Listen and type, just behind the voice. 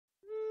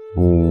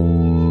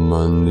Om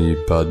Mani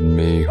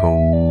Padme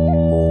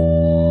Hum,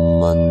 Om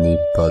Mani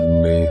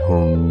Padme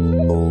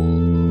Hum,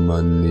 Om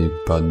Mani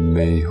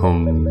Padme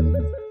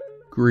Hum.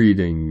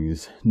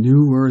 Greetings,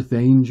 New Earth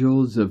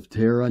Angels of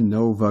Terra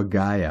Nova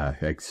Gaia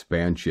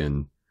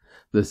Expansion.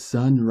 The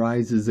sun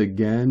rises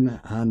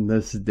again on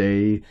this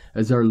day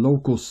as our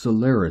local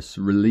Solaris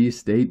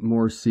released 8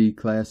 more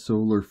C-class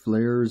solar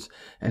flares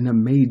and a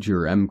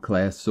major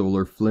M-class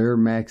solar flare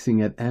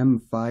maxing at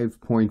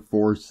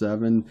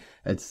M5.47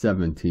 at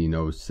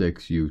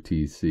 1706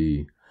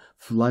 UTC,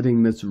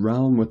 flooding this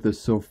realm with the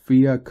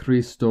Sophia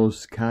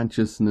Christos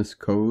consciousness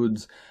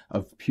codes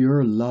of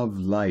pure love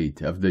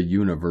light of the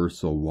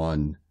Universal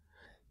One.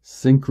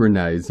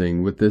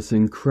 Synchronizing with this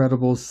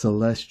incredible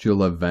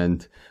celestial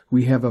event,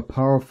 we have a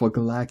powerful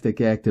galactic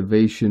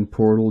activation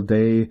portal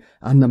day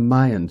on the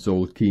Mayans'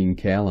 Old Keen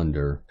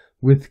calendar,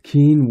 with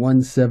Keen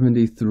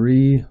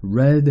 173,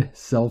 red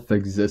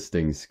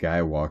self-existing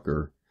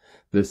Skywalker.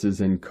 This is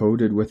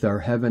encoded with our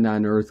heaven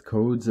on earth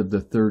codes of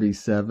the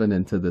 37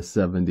 into the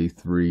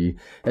 73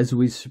 as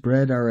we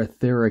spread our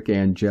etheric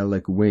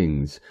angelic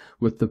wings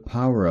with the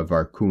power of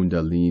our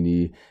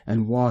Kundalini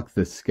and walk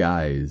the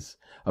skies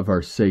of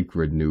our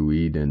sacred New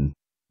Eden.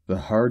 The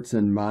hearts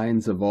and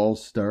minds of all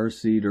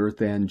starseed earth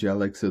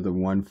angelics of the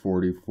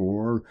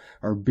 144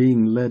 are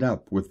being lit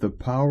up with the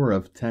power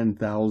of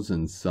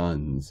 10,000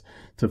 suns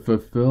to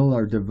fulfill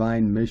our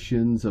divine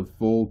missions of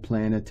full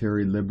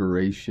planetary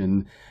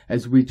liberation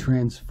as we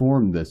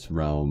transform this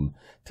realm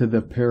to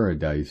the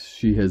paradise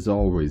she has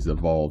always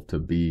evolved to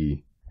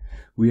be.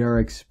 We are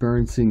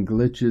experiencing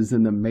glitches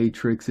in the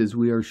matrix as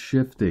we are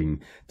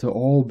shifting to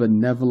all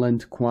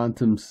benevolent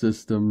quantum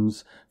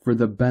systems for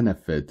the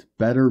benefit,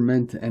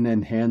 betterment, and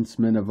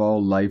enhancement of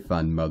all life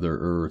on Mother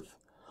Earth.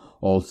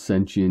 All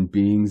sentient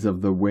beings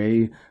of the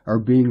way are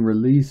being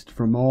released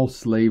from all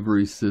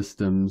slavery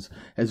systems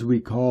as we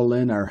call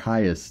in our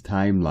highest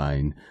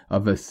timeline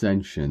of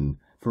ascension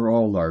for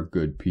all our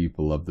good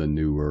people of the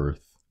new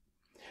Earth.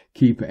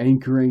 Keep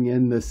anchoring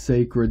in the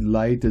sacred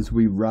light as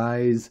we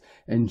rise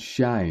and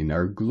shine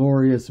our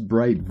glorious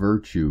bright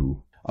virtue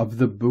of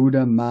the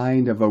Buddha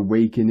mind of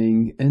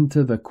awakening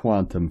into the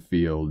quantum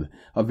field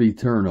of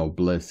eternal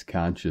bliss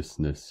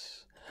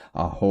consciousness.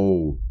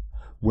 Aho!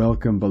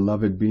 Welcome,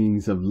 beloved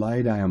beings of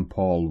light. I am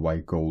Paul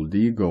White Gold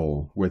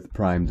Eagle with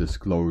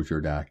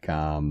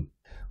PrimeDisclosure.com.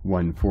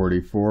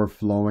 144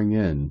 flowing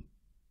in.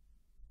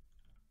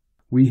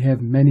 We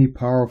have many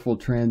powerful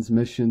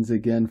transmissions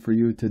again for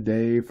you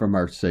today from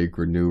our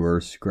sacred New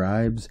Earth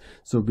scribes,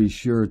 so be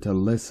sure to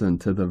listen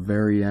to the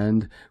very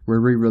end where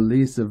we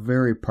release a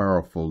very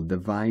powerful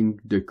divine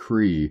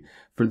decree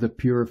for the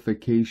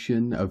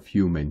purification of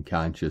human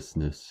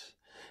consciousness.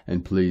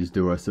 And please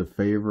do us a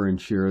favor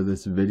and share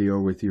this video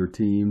with your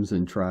teams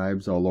and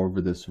tribes all over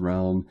this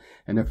realm.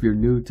 And if you're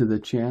new to the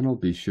channel,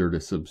 be sure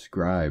to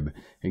subscribe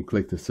and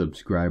click the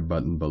subscribe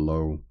button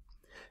below.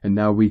 And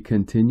now we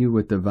continue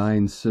with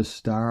Divine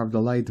Sister of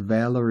the Light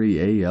Valerie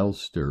A.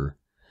 Elster.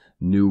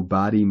 New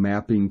body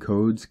mapping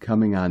codes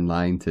coming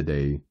online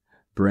today.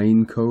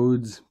 Brain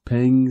codes,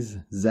 pings,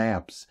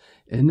 zaps,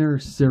 inner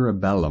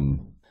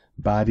cerebellum.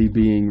 Body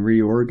being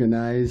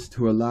reorganized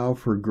to allow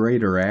for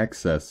greater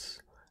access.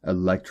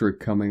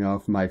 Electric coming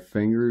off my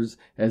fingers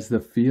as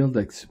the field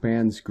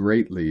expands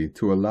greatly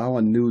to allow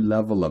a new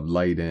level of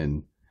light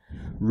in.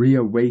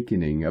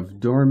 Reawakening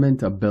of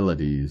dormant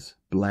abilities.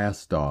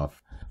 Blast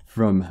off.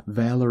 From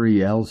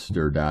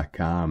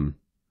ValerieElster.com.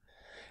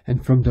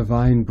 And from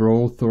Divine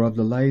Brother of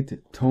the Light,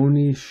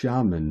 Tony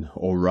Shaman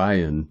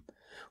Orion.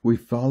 We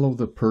follow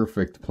the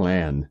perfect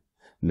plan.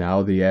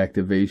 Now the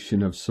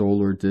activation of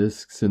solar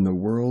discs in the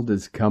world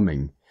is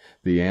coming.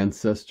 The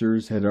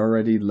ancestors had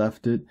already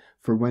left it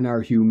for when our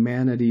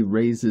humanity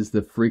raises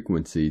the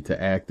frequency to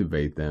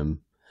activate them.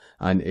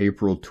 On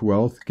April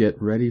 12th,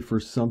 get ready for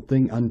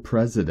something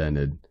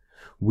unprecedented.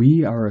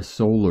 We are a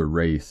solar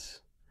race.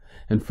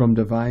 And from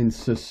Divine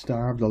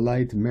Sister of the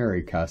Light,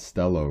 Mary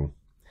Costello.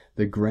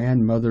 The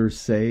grandmothers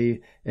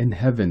say in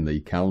heavenly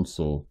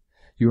council,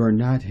 you are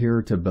not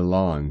here to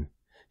belong.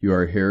 You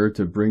are here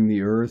to bring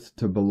the earth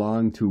to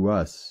belong to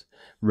us.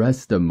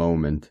 Rest a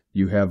moment.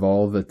 You have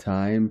all the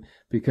time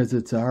because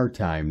it's our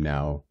time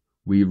now.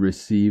 We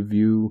receive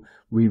you.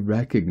 We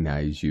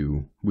recognize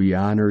you. We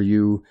honor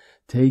you.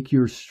 Take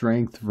your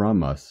strength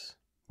from us.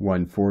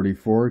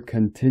 144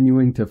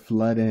 continuing to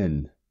flood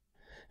in.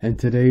 And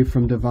today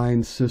from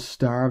Divine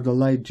Sister of the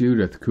Light,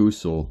 Judith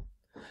Kusel,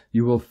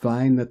 you will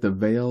find that the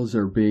veils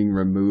are being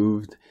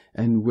removed,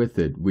 and with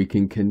it we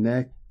can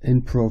connect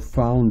in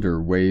profounder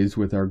ways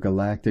with our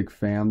galactic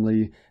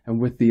family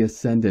and with the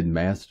ascended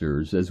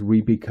masters as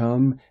we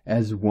become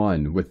as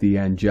one with the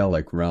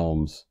angelic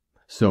realms.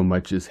 So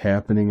much is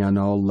happening on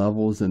all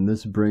levels, and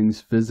this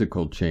brings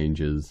physical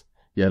changes.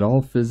 Yet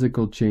all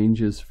physical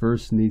changes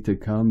first need to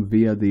come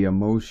via the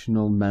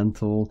emotional,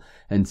 mental,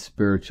 and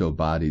spiritual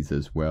bodies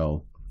as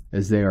well.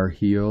 As they are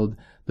healed,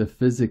 the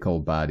physical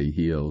body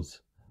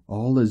heals.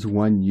 All is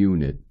one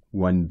unit,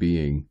 one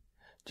being.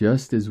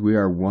 Just as we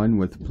are one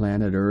with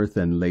planet Earth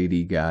and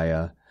Lady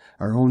Gaia,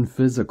 Our own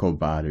physical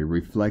body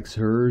reflects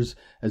hers,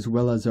 as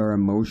well as our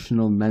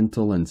emotional,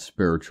 mental, and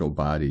spiritual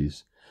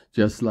bodies.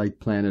 Just like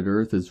planet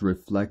Earth is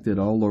reflected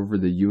all over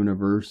the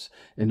universe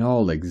in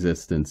all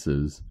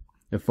existences.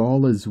 If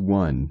all is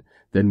one,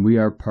 then we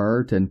are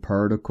part and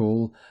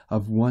particle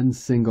of one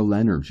single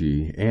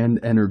energy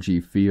and energy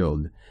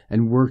field,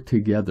 and work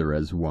together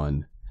as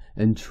one.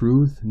 In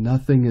truth,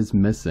 nothing is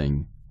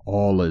missing.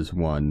 All is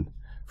one.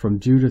 From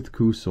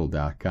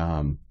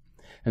JudithKusel.com.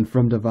 And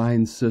from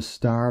Divine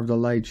Star of the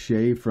Light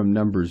Shay from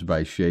Numbers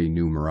by Shay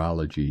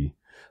Numerology.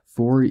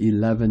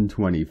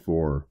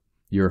 4/11/24.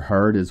 Your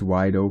heart is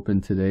wide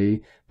open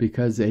today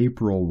because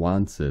April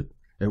wants it.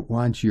 It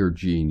wants your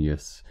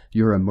genius,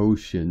 your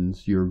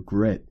emotions, your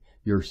grit,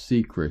 your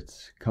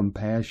secrets,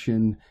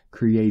 compassion,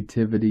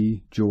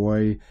 creativity,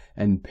 joy,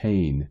 and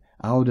pain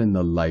out in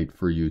the light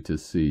for you to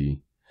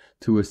see.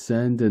 To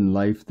ascend in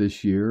life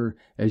this year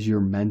as you're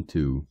meant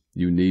to,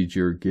 you need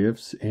your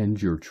gifts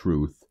and your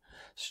truth.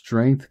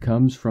 Strength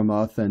comes from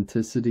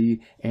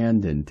authenticity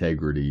and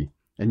integrity,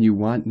 and you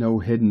want no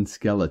hidden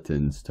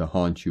skeletons to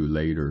haunt you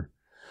later.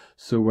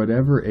 So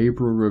whatever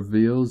April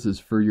reveals is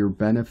for your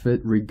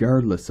benefit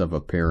regardless of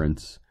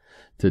appearance.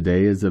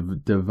 Today is a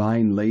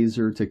divine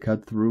laser to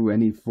cut through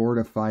any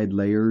fortified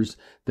layers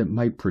that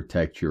might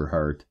protect your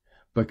heart,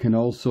 but can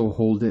also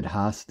hold it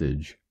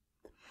hostage.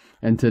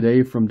 And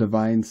today from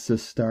Divine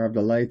Sister of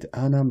the Light,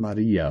 Anna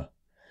Maria.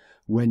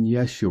 When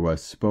Yeshua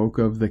spoke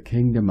of the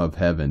kingdom of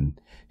heaven,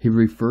 he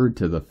referred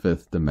to the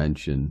fifth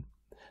dimension.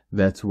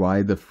 That's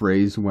why the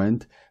phrase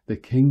went, the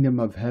kingdom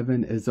of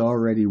heaven is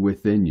already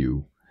within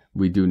you.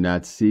 We do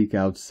not seek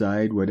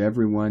outside what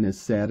everyone is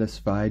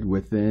satisfied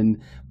within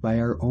by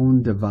our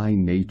own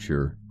divine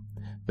nature.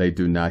 They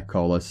do not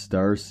call us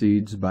star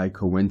seeds by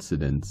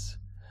coincidence.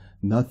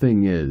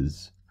 Nothing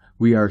is.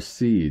 We are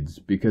seeds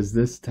because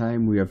this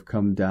time we have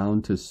come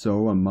down to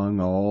sow among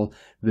all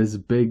this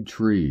big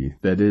tree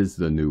that is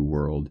the new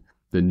world,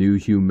 the new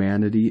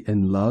humanity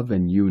in love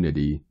and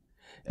unity.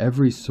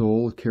 Every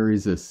soul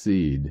carries a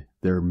seed,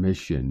 their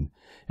mission,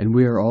 and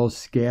we are all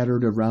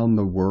scattered around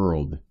the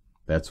world.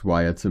 That's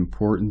why it's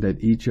important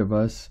that each of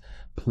us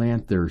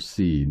plant their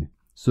seed,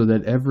 so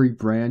that every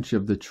branch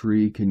of the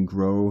tree can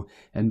grow,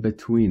 and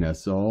between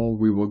us all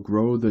we will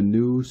grow the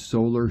new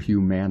solar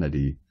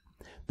humanity.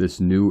 This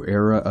new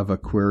era of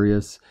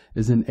Aquarius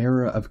is an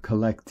era of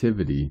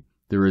collectivity.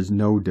 There is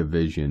no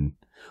division.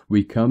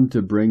 We come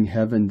to bring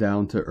heaven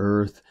down to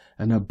earth,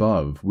 and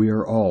above we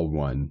are all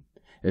one.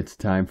 It's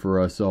time for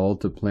us all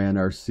to plant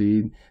our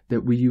seed,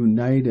 that we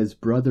unite as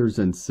brothers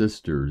and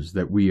sisters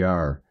that we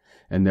are,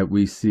 and that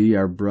we see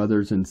our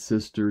brothers and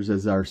sisters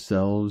as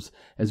ourselves,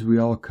 as we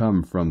all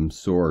come from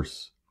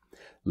Source.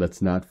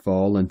 Let's not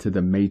fall into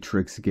the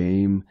Matrix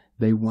game.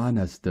 They want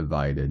us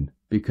divided,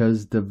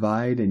 because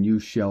divide and you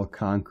shall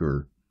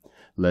conquer.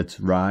 Let's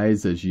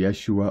rise as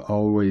Yeshua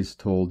always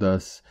told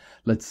us.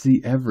 Let's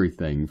see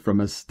everything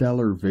from a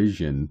stellar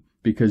vision,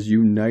 because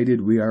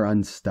united we are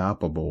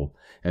unstoppable,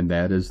 and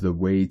that is the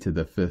way to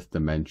the fifth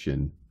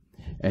dimension.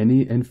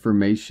 Any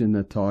information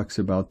that talks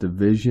about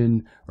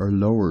division or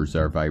lowers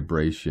our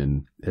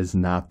vibration is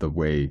not the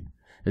way.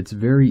 It's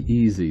very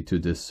easy to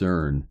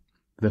discern.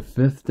 The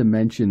fifth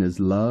dimension is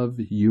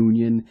love,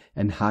 union,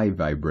 and high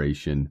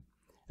vibration.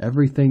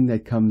 Everything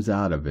that comes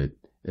out of it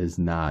is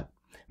not.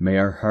 May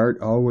our heart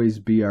always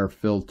be our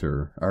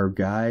filter, our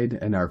guide,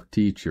 and our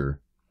teacher.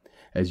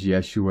 As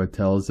Yeshua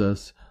tells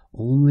us,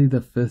 only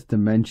the fifth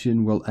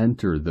dimension will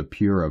enter the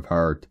pure of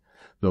heart.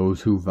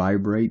 Those who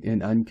vibrate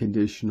in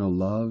unconditional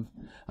love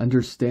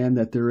understand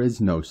that there is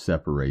no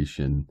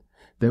separation,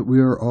 that we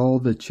are all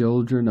the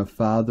children of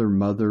Father,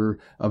 Mother,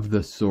 of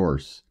the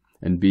Source,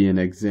 and be an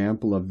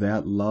example of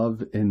that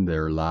love in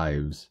their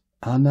lives.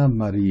 Anna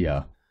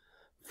Maria.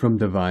 From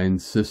Divine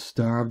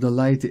Sister of the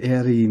Light,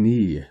 Kathryn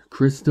E,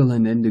 Crystal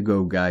and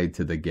Indigo Guide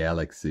to the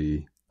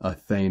Galaxy.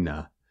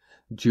 Athena.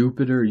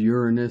 Jupiter,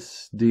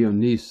 Uranus,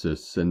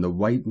 Dionysus, and the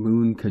White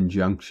Moon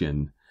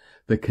conjunction.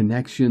 The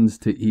connections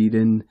to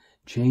Eden.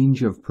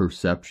 Change of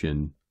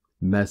perception.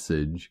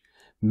 Message.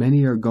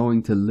 Many are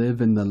going to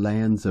live in the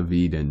lands of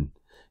Eden.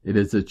 It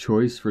is a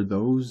choice for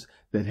those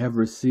that have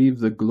received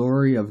the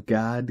glory of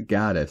God,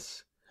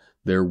 Goddess.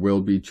 There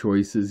will be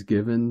choices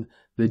given.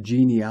 The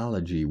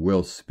genealogy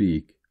will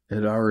speak.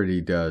 It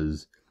already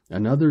does.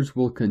 And others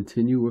will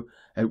continue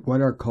at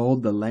what are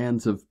called the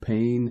lands of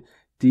pain,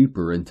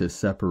 deeper into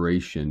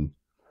separation.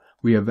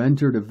 We have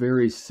entered a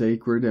very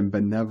sacred and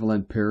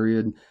benevolent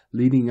period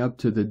leading up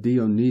to the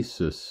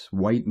Dionysus,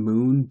 White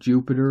Moon,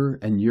 Jupiter,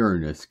 and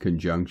Uranus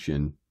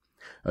conjunction.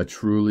 A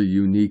truly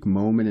unique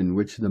moment in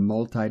which the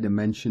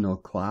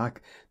multidimensional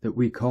clock that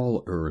we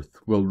call Earth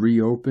will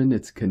reopen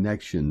its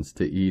connections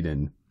to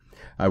Eden.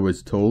 I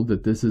was told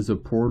that this is a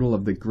portal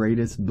of the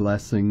greatest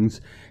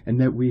blessings,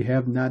 and that we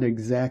have not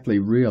exactly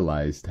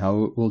realized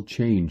how it will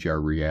change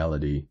our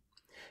reality.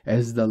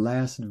 As the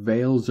last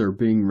veils are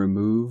being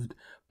removed,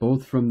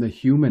 both from the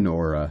human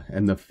aura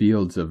and the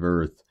fields of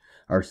Earth,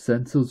 our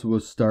senses will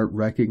start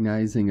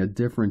recognizing a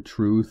different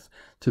truth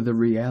to the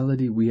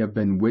reality we have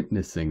been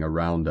witnessing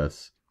around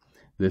us.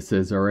 This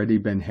has already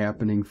been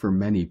happening for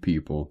many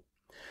people.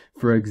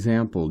 For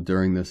example,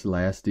 during this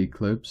last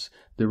eclipse,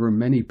 there were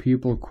many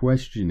people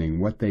questioning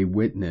what they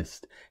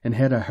witnessed and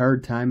had a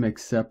hard time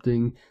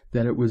accepting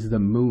that it was the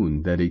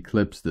moon that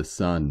eclipsed the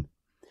sun.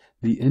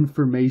 The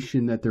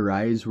information that their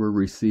eyes were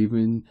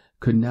receiving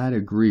could not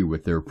agree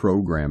with their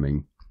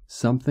programming.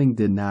 Something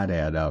did not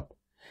add up.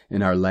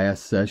 In our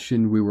last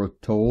session, we were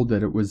told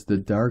that it was the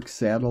dark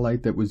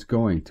satellite that was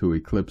going to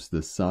eclipse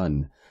the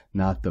sun,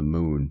 not the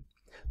moon.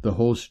 The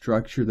whole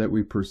structure that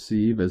we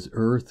perceive as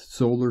Earth,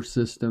 solar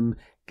system,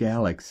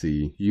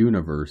 galaxy,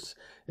 universe,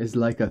 is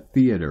like a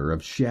theater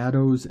of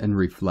shadows and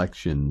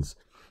reflections.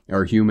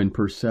 Our human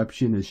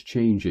perception is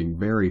changing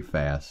very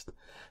fast.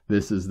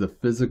 This is the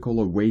physical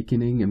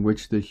awakening in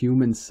which the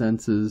human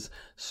senses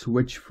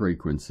switch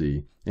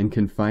frequency and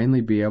can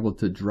finally be able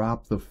to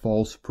drop the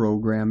false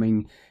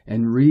programming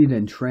and read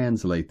and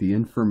translate the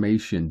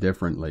information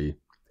differently.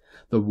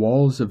 The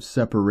walls of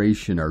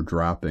separation are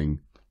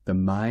dropping. The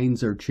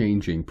minds are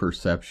changing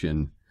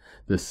perception.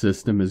 The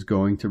system is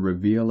going to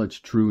reveal its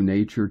true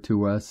nature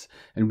to us,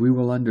 and we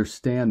will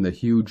understand the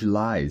huge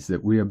lies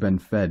that we have been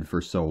fed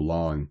for so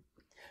long.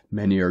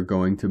 Many are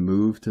going to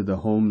move to the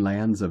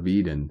homelands of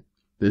Eden.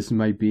 This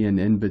might be an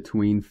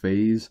in-between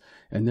phase,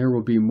 and there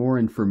will be more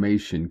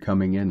information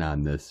coming in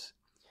on this.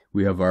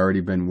 We have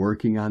already been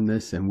working on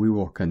this, and we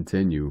will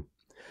continue.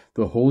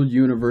 The whole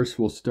universe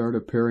will start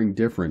appearing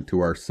different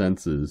to our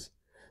senses.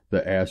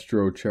 The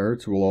astro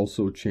charts will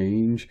also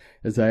change,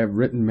 as I have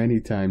written many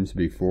times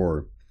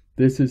before.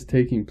 This is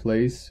taking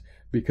place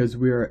because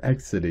we are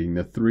exiting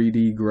the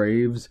 3D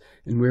graves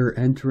and we are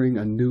entering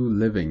a new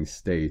living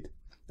state.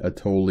 A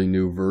totally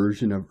new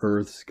version of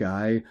Earth's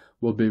sky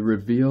will be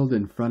revealed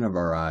in front of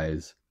our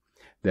eyes.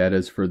 That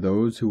is for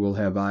those who will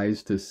have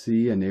eyes to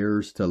see and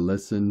ears to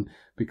listen,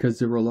 because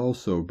there will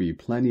also be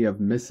plenty of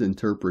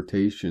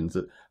misinterpretations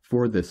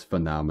for this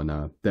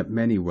phenomena that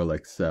many will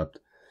accept.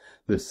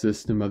 The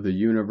system of the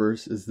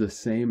universe is the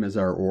same as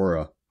our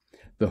aura.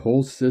 The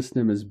whole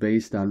system is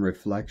based on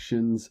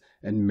reflections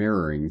and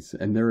mirrorings,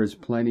 and there is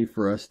plenty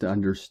for us to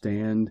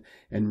understand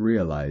and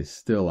realize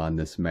still on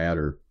this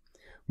matter.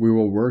 We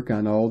will work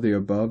on all the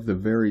above the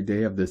very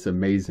day of this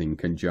amazing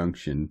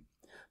conjunction.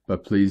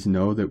 But please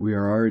know that we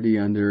are already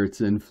under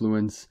its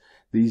influence.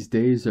 These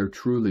days are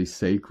truly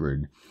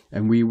sacred,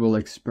 and we will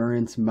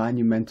experience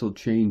monumental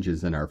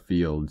changes in our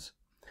fields.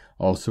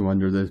 Also,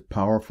 under the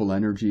powerful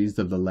energies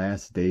of the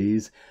last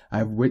days, I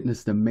have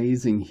witnessed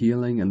amazing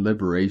healing and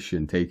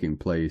liberation taking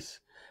place,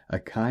 a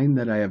kind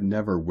that I have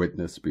never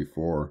witnessed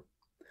before.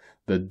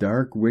 The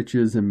dark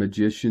witches and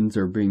magicians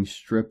are being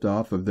stripped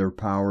off of their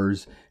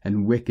powers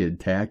and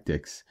wicked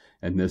tactics,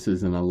 and this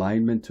is in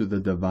alignment to the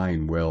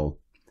divine will.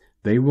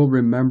 They will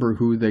remember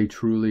who they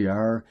truly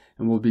are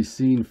and will be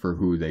seen for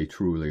who they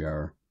truly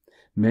are.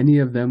 Many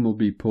of them will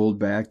be pulled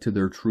back to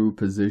their true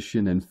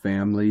position and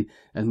family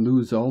and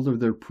lose all of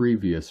their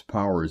previous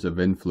powers of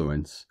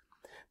influence.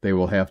 They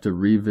will have to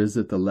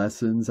revisit the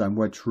lessons on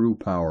what true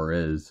power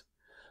is.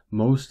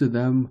 Most of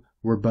them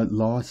were but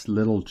lost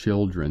little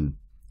children.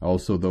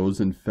 Also,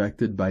 those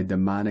infected by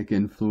demonic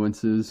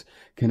influences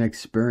can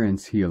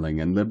experience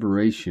healing and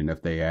liberation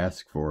if they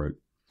ask for it.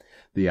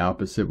 The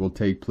opposite will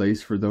take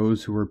place for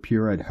those who are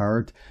pure at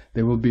heart.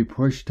 They will be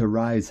pushed to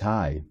rise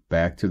high,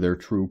 back to their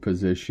true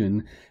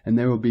position, and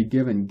they will be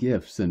given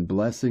gifts and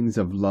blessings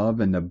of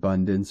love and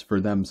abundance for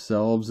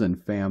themselves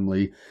and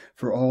family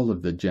for all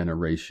of the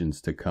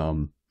generations to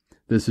come.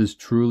 This is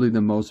truly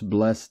the most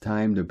blessed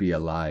time to be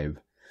alive.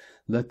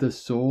 Let the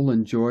soul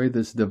enjoy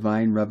this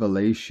divine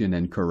revelation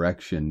and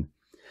correction.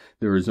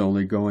 There is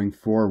only going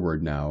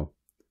forward now.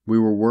 We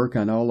will work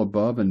on all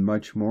above and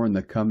much more in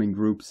the coming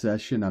group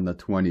session on the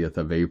 20th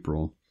of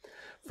April.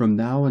 From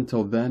now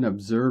until then,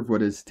 observe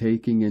what is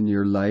taking in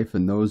your life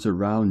and those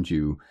around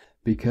you,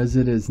 because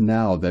it is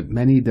now that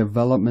many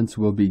developments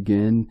will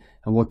begin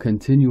and will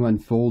continue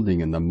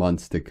unfolding in the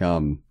months to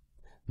come.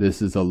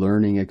 This is a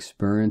learning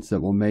experience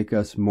that will make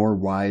us more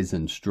wise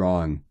and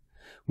strong.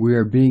 We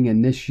are being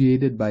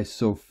initiated by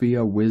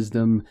Sophia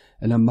wisdom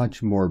in a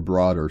much more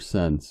broader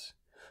sense.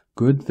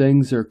 Good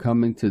things are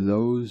coming to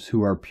those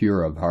who are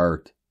pure of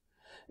heart.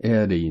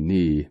 Eri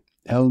ni,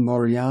 el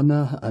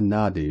Moriana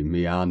anadi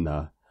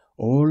miana,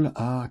 ol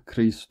a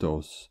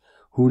Christos,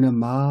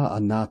 hunama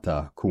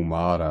anata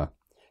kumara,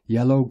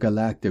 yellow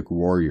galactic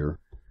warrior.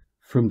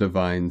 From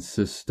divine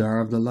sister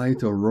of the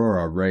light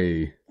Aurora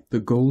Ray, the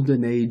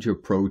golden age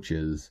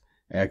approaches,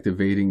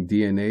 activating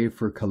DNA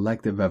for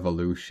collective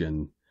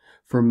evolution.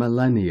 For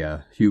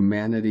millennia,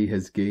 humanity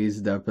has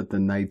gazed up at the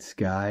night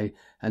sky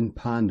and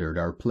pondered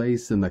our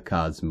place in the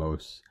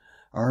cosmos.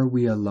 Are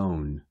we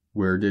alone?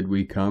 Where did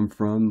we come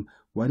from?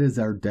 What is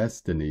our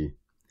destiny?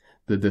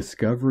 The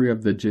discovery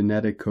of the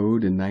genetic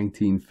code in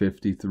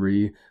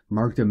 1953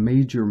 marked a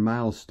major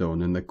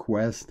milestone in the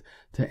quest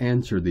to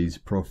answer these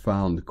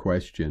profound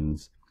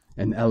questions.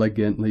 An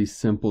elegantly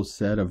simple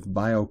set of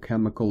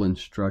biochemical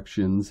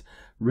instructions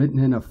written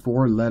in a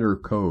 4-letter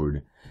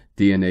code.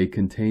 DNA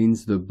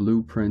contains the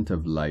blueprint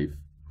of life.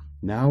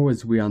 Now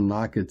as we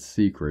unlock its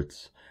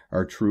secrets,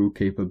 our true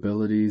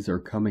capabilities are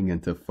coming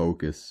into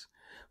focus.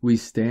 We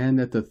stand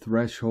at the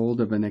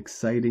threshold of an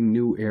exciting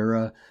new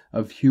era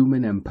of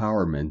human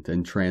empowerment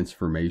and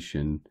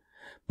transformation.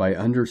 By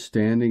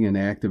understanding and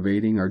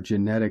activating our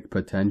genetic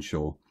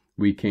potential,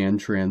 we can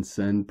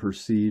transcend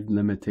perceived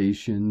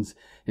limitations,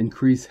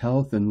 increase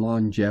health and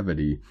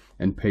longevity,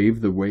 and pave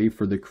the way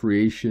for the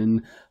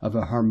creation of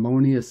a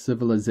harmonious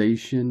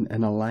civilization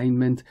and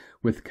alignment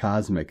with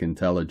cosmic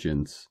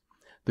intelligence.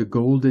 The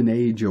Golden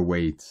Age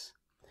awaits.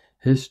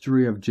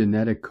 History of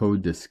Genetic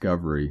Code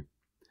Discovery.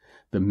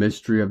 The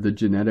mystery of the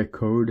genetic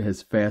code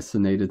has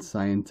fascinated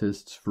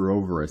scientists for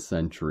over a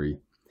century.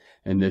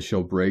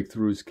 Initial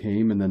breakthroughs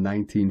came in the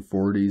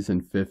 1940s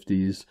and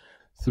 50s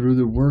through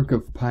the work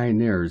of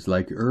pioneers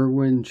like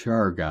Erwin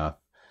Chargaff.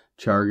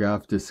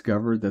 Chargaff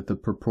discovered that the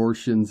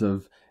proportions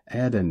of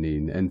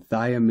adenine and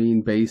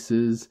thymine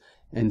bases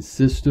and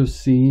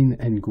cytosine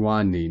and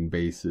guanine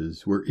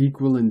bases were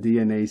equal in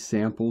DNA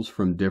samples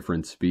from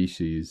different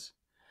species.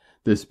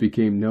 This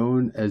became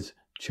known as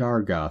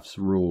Chargaff's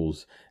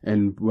rules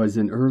and was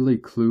an early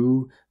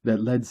clue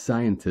that led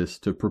scientists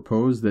to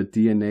propose that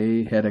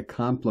DNA had a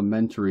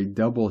complementary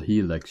double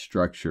helix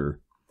structure.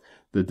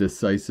 The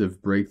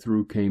decisive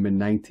breakthrough came in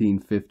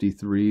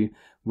 1953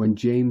 when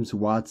James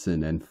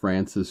Watson and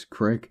Francis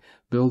Crick,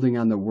 building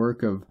on the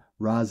work of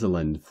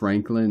Rosalind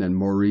Franklin and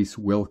Maurice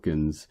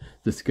Wilkins,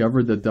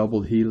 discovered the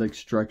double helix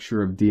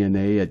structure of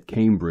DNA at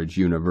Cambridge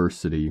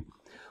University.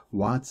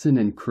 Watson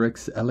and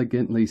Crick's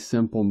elegantly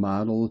simple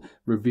model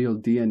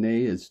revealed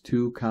DNA as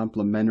two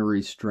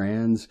complementary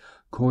strands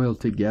coiled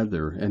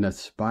together in a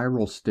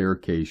spiral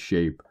staircase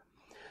shape.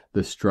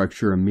 The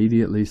structure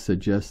immediately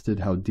suggested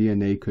how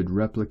DNA could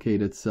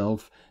replicate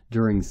itself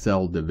during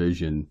cell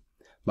division.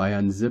 By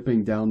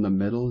unzipping down the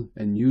middle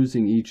and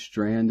using each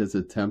strand as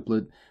a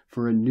template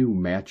for a new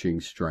matching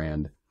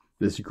strand.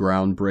 This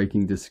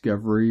groundbreaking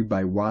discovery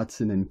by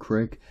Watson and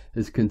Crick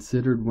is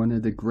considered one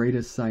of the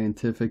greatest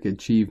scientific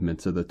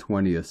achievements of the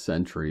 20th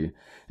century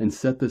and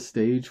set the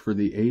stage for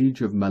the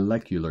age of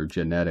molecular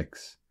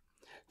genetics.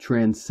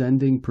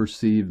 Transcending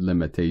perceived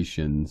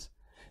limitations.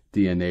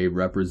 DNA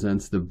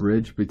represents the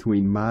bridge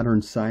between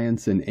modern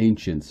science and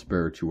ancient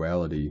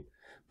spirituality.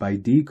 By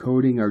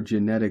decoding our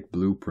genetic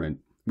blueprint,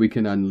 we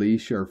can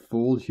unleash our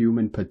full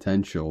human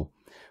potential,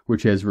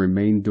 which has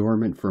remained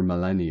dormant for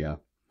millennia.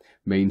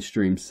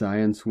 Mainstream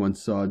science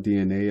once saw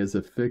DNA as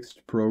a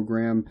fixed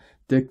program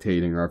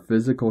dictating our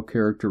physical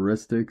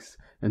characteristics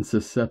and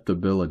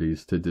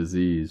susceptibilities to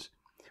disease.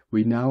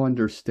 We now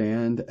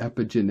understand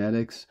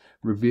epigenetics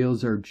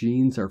reveals our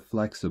genes are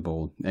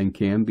flexible and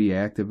can be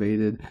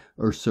activated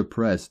or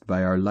suppressed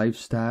by our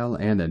lifestyle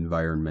and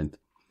environment.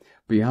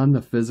 Beyond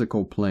the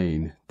physical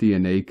plane,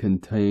 DNA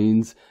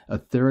contains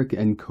etheric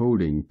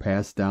encoding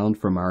passed down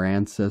from our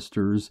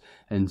ancestors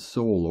and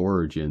soul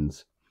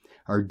origins.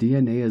 Our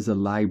DNA is a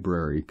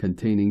library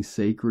containing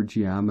sacred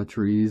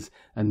geometries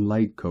and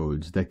light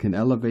codes that can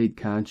elevate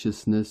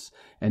consciousness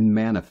and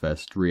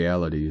manifest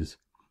realities.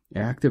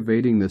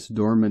 Activating this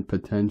dormant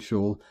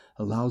potential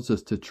allows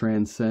us to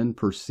transcend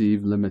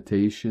perceived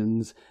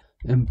limitations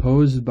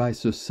imposed by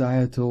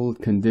societal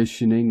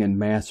conditioning and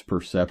mass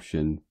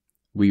perception.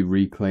 We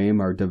reclaim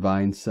our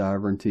divine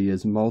sovereignty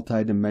as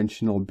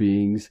multidimensional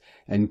beings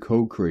and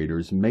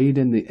co-creators made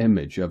in the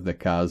image of the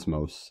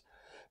cosmos.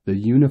 The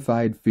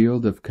unified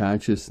field of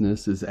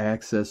consciousness is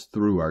accessed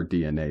through our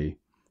DNA.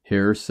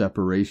 Here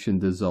separation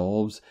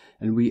dissolves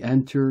and we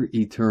enter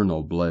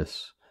eternal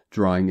bliss,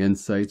 drawing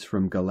insights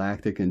from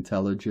galactic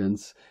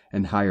intelligence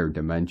and higher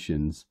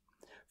dimensions.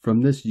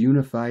 From this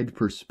unified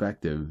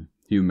perspective,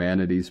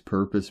 humanity's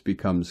purpose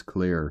becomes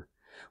clear.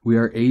 We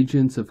are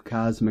agents of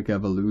cosmic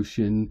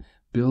evolution,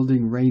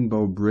 building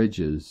rainbow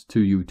bridges to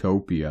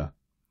utopia.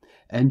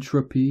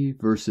 Entropy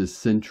versus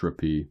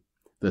syntropy.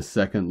 The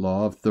second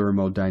law of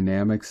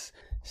thermodynamics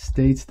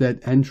states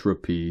that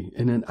entropy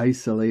in an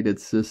isolated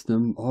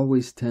system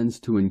always tends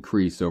to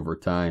increase over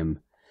time.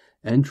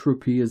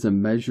 Entropy is a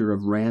measure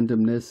of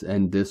randomness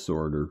and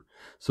disorder,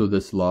 so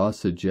this law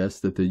suggests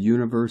that the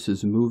universe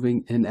is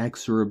moving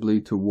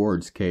inexorably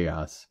towards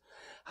chaos.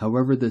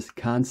 However, this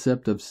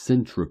concept of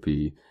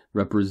syntropy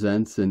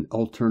represents an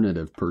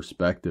alternative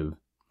perspective.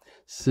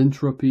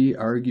 Syntropy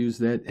argues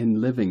that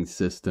in living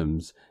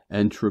systems,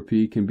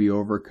 entropy can be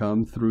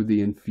overcome through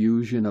the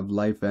infusion of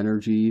life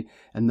energy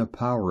and the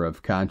power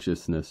of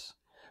consciousness.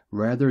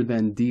 Rather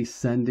than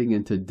descending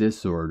into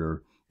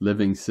disorder,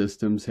 living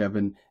systems have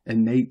an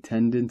innate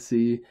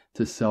tendency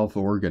to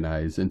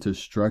self-organize into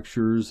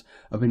structures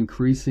of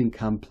increasing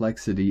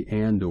complexity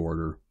and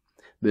order.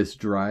 This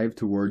drive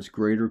towards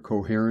greater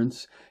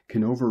coherence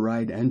can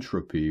override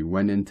entropy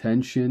when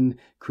intention,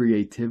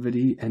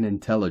 creativity, and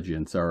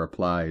intelligence are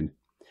applied.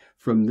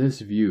 From this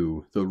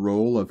view, the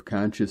role of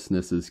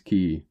consciousness is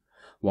key.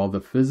 While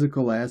the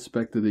physical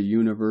aspect of the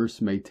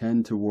universe may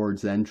tend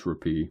towards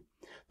entropy,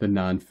 the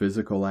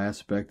non-physical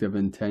aspect of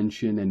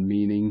intention and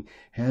meaning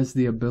has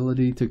the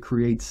ability to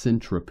create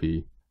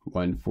syntropy.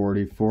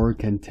 144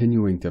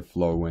 continuing to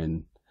flow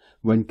in.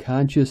 When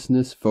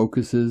consciousness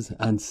focuses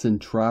on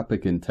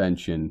syntropic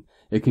intention,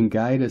 it can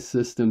guide a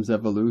system's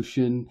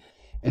evolution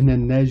in a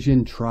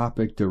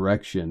negentropic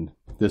direction.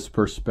 This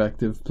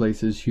perspective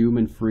places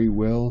human free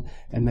will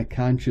and the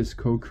conscious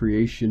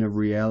co-creation of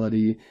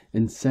reality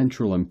in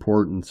central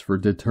importance for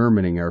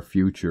determining our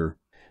future.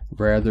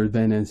 Rather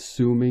than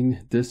assuming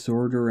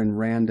disorder and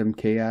random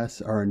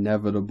chaos are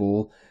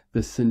inevitable,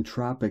 the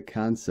syntropic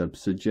concept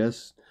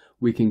suggests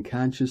we can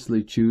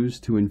consciously choose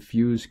to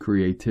infuse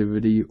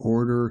creativity,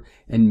 order,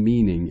 and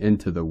meaning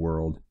into the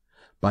world.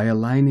 By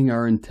aligning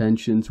our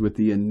intentions with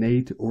the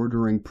innate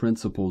ordering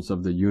principles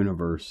of the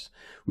universe,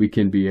 we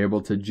can be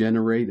able to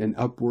generate an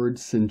upward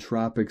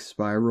syntropic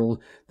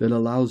spiral that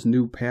allows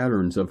new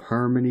patterns of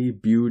harmony,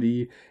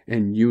 beauty,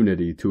 and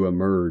unity to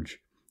emerge.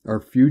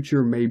 Our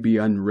future may be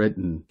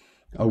unwritten,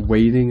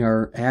 awaiting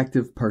our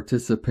active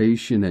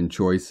participation and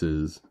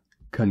choices.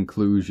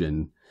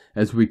 Conclusion.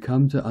 As we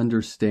come to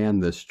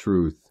understand this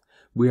truth,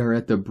 we are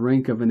at the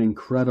brink of an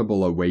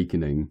incredible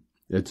awakening.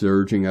 It's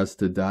urging us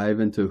to dive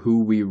into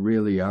who we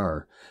really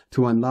are,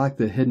 to unlock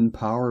the hidden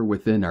power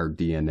within our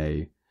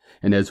DNA.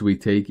 And as we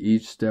take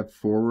each step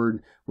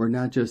forward, we're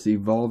not just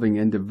evolving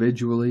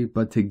individually,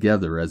 but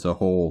together as a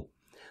whole.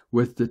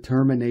 With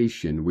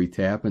determination, we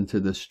tap into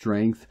the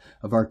strength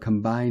of our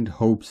combined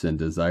hopes and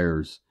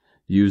desires,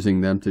 using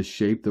them to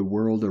shape the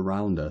world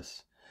around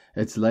us.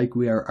 It's like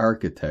we are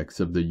architects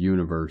of the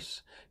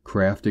universe,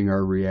 crafting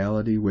our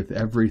reality with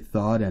every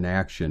thought and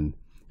action,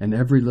 and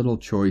every little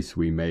choice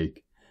we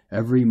make.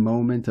 Every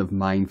moment of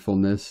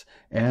mindfulness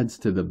adds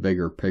to the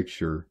bigger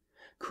picture,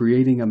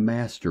 creating a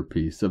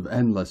masterpiece of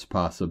endless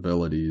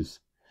possibilities.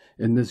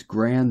 In this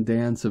grand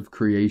dance of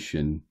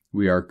creation,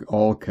 we are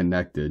all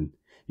connected,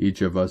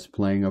 each of us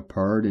playing a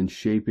part in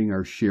shaping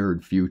our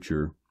shared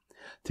future.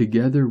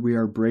 Together we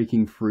are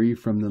breaking free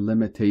from the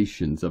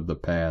limitations of the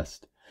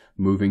past,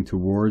 moving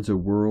towards a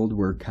world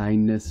where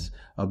kindness,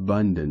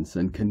 abundance,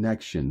 and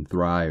connection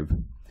thrive.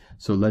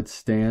 So let's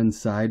stand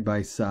side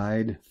by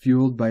side,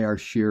 fueled by our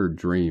shared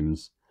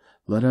dreams.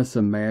 Let us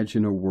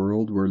imagine a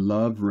world where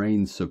love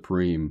reigns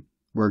supreme,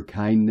 where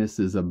kindness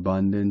is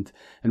abundant,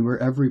 and where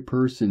every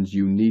person's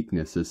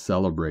uniqueness is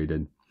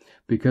celebrated.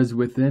 Because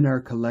within our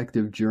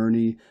collective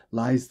journey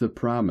lies the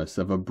promise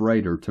of a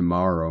brighter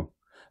tomorrow,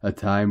 a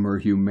time where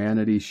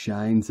humanity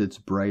shines its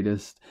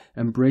brightest,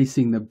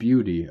 embracing the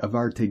beauty of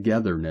our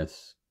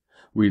togetherness.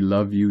 We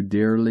love you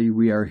dearly,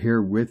 we are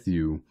here with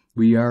you,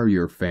 we are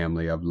your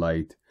family of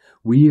light.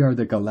 We are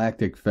the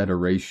Galactic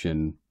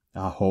Federation.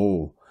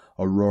 Aho,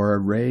 Aurora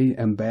Ray,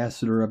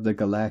 Ambassador of the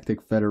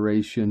Galactic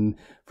Federation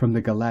from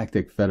the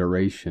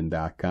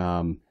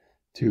GalacticFederation.com.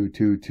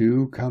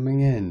 222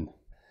 coming in.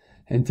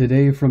 And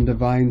today from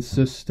Divine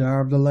Sister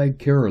of the Light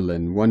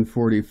Carolyn,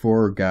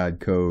 144 God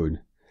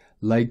Code.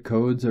 Light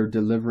codes are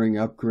delivering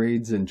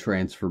upgrades and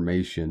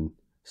transformation.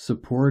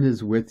 Support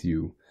is with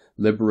you,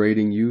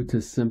 liberating you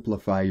to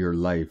simplify your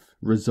life,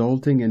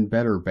 resulting in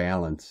better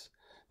balance.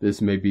 This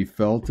may be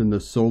felt in the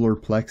solar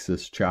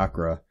plexus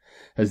chakra,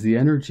 as the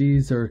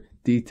energies are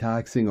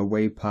detoxing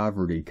away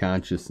poverty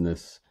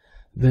consciousness.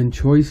 Then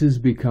choices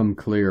become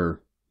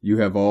clear. You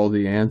have all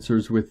the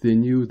answers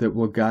within you that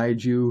will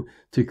guide you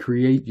to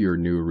create your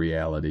new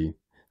reality.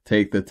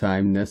 Take the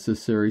time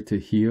necessary to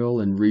heal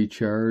and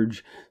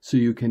recharge so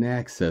you can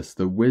access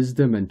the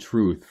wisdom and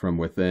truth from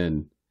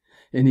within.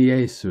 In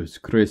Jesus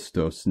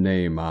Christos'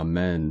 name,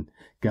 Amen.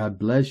 God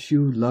bless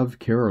you, love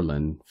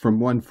Carolyn, from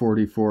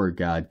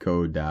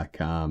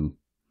 144godcode.com.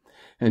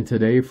 And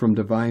today from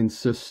Divine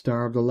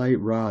Sister of the Light,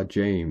 Ra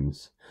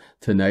James.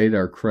 Tonight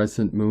our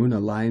crescent moon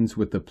aligns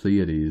with the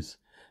Pleiades.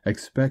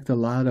 Expect a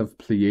lot of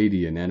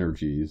Pleiadian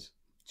energies.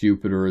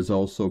 Jupiter is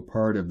also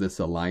part of this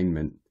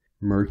alignment.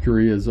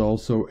 Mercury is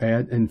also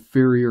at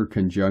inferior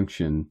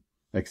conjunction.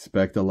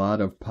 Expect a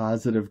lot of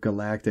positive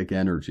galactic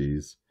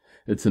energies.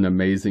 It's an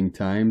amazing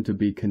time to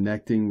be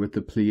connecting with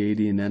the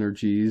Pleiadian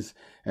energies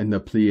and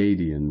the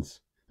Pleiadians.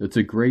 It's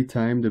a great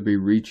time to be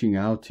reaching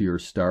out to your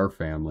star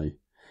family.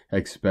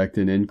 Expect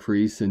an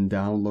increase in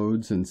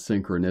downloads and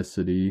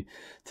synchronicity.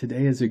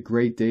 Today is a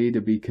great day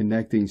to be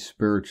connecting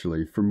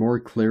spiritually for more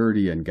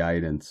clarity and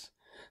guidance.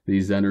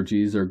 These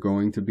energies are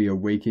going to be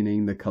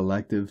awakening the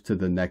collective to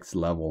the next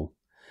level.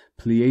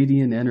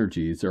 Pleiadian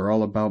energies are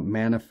all about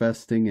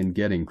manifesting and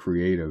getting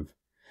creative.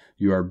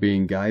 You are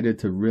being guided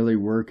to really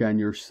work on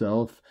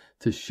yourself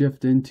to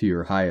shift into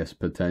your highest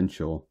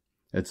potential.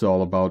 It's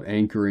all about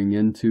anchoring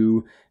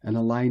into and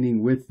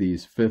aligning with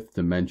these fifth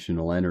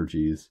dimensional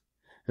energies.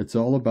 It's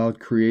all about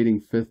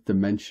creating fifth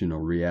dimensional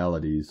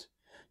realities.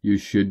 You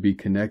should be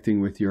connecting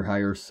with your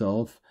higher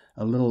self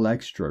a little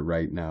extra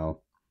right now.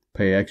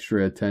 Pay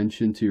extra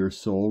attention to your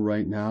soul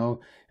right now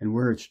and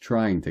where it's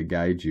trying to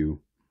guide you.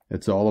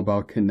 It's all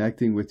about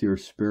connecting with your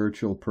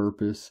spiritual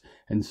purpose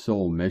and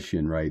soul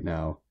mission right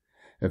now.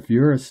 If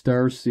you're a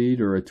starseed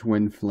or a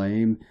twin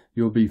flame,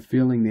 you'll be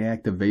feeling the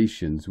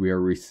activations we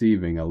are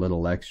receiving a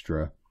little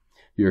extra.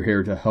 You're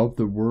here to help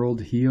the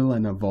world heal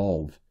and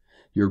evolve.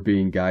 You're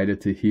being guided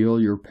to heal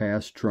your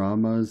past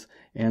traumas,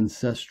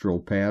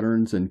 ancestral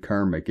patterns, and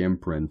karmic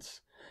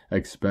imprints.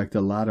 Expect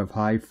a lot of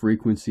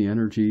high-frequency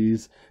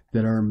energies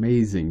that are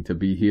amazing to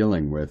be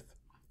healing with,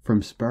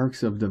 from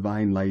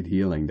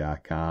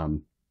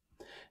sparksofdivinelighthealing.com.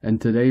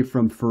 And today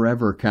from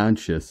Forever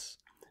Conscious,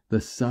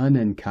 the Sun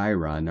and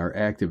Chiron are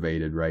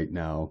activated right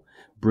now,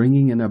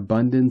 bringing an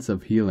abundance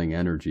of healing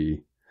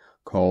energy.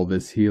 Call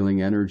this healing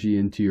energy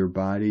into your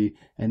body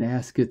and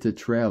ask it to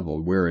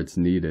travel where it's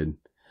needed.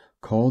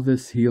 Call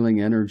this healing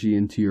energy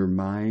into your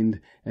mind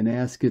and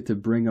ask it to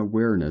bring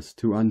awareness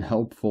to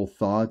unhelpful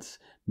thoughts,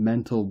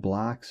 mental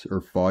blocks,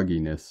 or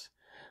fogginess.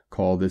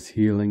 Call this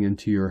healing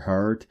into your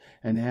heart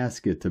and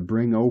ask it to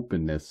bring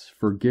openness,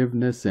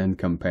 forgiveness, and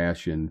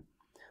compassion.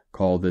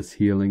 Call this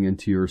healing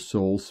into your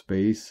soul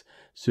space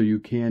so you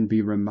can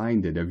be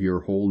reminded of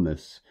your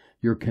wholeness,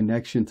 your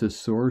connection to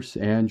Source,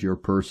 and your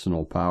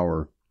personal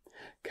power.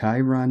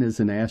 Chiron is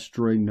an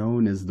asteroid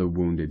known as the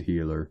Wounded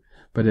Healer,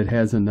 but it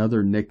has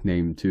another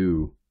nickname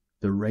too,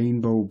 the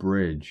Rainbow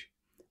Bridge.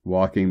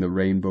 Walking the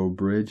Rainbow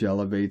Bridge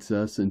elevates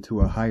us into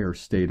a higher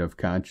state of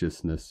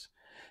consciousness.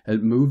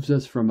 It moves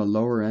us from a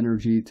lower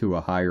energy to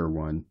a higher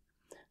one.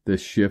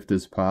 This shift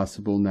is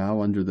possible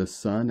now under the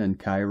Sun and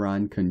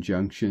Chiron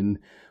conjunction,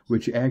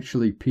 which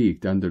actually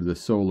peaked under the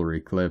solar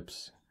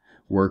eclipse.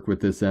 Work with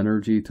this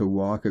energy to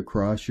walk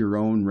across your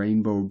own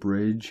rainbow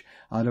bridge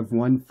out of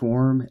one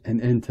form and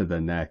into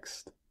the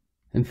next.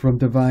 And from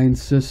Divine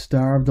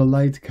Sister of the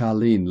Light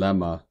Colleen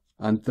Lemma,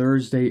 on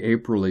Thursday,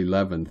 April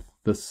 11th,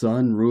 the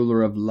Sun,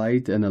 ruler of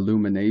light and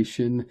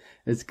illumination,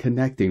 is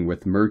connecting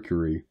with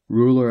Mercury,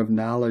 ruler of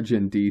knowledge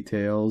and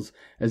details,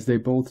 as they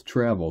both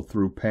travel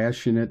through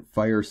passionate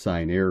fire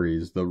sign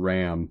Aries, the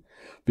Ram.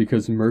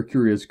 Because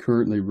Mercury is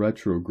currently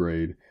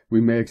retrograde, we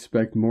may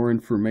expect more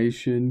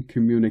information,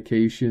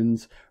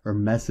 communications, or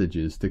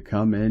messages to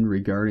come in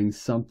regarding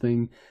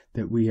something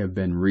that we have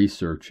been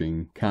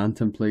researching,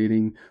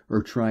 contemplating,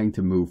 or trying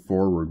to move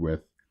forward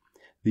with.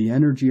 The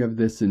energy of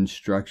this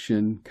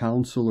instruction,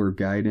 counsel, or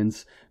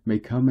guidance may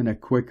come in a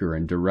quicker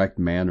and direct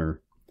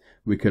manner.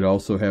 We could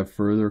also have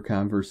further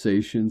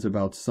conversations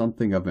about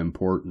something of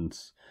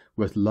importance,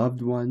 with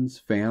loved ones,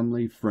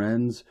 family,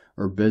 friends,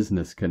 or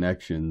business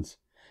connections.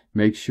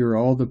 Make sure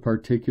all the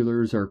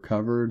particulars are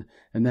covered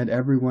and that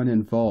everyone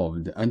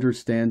involved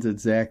understands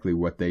exactly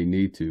what they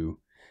need to,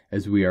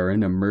 as we are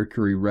in a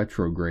Mercury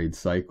retrograde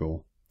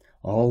cycle.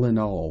 All in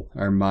all,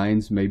 our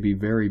minds may be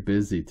very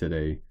busy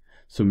today,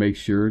 so make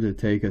sure to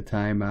take a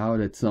time out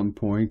at some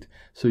point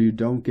so you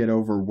don't get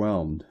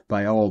overwhelmed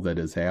by all that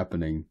is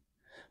happening.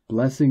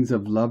 Blessings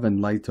of love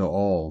and light to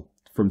all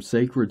from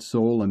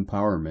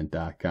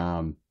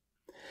SacredSoulEmpowerment.com.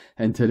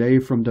 And today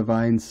from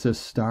Divine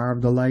Sister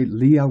of the Light,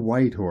 Leah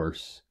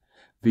Whitehorse,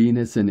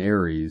 Venus in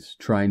Aries,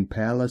 trine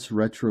Pallas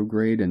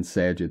retrograde in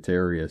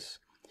Sagittarius,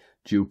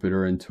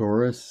 Jupiter in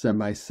Taurus,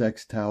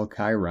 semi-sextile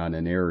Chiron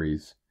in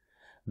Aries.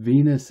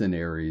 Venus in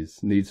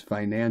Aries needs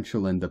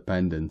financial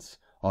independence,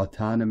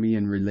 autonomy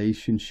in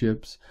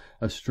relationships,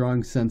 a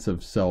strong sense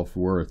of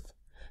self-worth.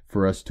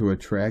 For us to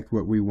attract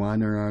what we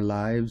want in our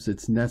lives,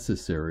 it's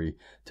necessary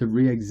to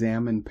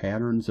re-examine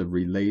patterns of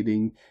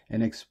relating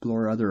and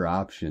explore other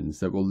options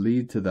that will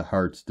lead to the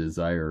heart's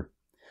desire.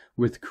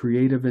 With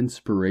creative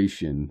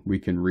inspiration, we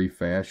can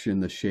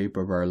refashion the shape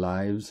of our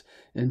lives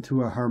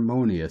into a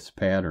harmonious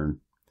pattern.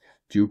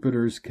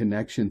 Jupiter's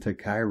connection to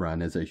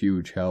Chiron is a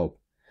huge help.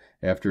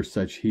 After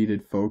such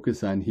heated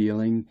focus on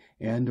healing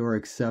and/or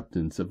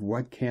acceptance of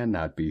what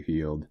cannot be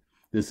healed,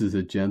 this is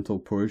a gentle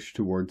push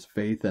towards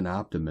faith and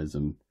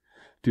optimism.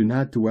 Do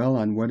not dwell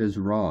on what is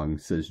wrong,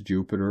 says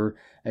Jupiter.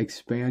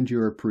 Expand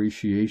your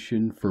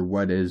appreciation for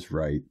what is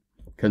right.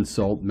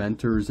 Consult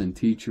mentors and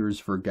teachers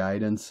for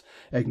guidance.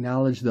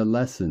 Acknowledge the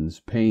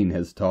lessons pain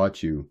has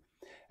taught you.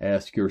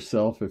 Ask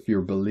yourself if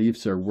your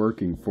beliefs are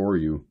working for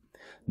you.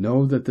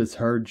 Know that this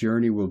hard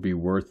journey will be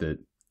worth it.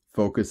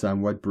 Focus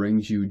on what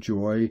brings you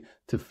joy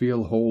to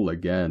feel whole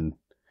again.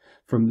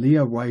 From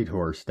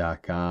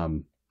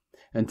LeahWhitehorse.com.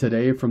 And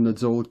today from the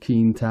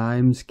Zolkeen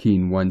Times,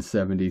 Keen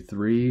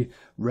 173,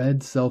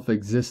 Red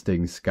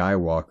Self-Existing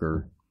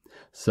Skywalker.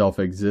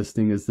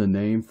 Self-existing is the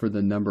name for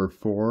the number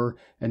 4,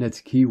 and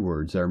its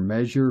keywords are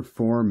measure,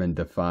 form, and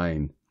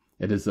define.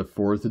 It is the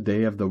 4th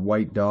day of the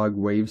White Dog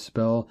wave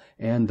spell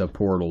and the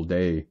portal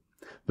day.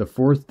 The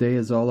 4th day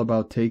is all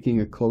about taking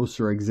a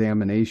closer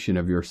examination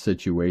of your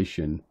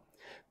situation.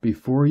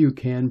 Before you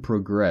can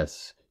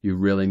progress, you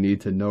really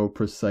need to know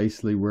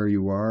precisely where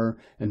you are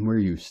and where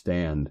you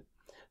stand.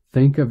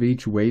 Think of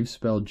each wave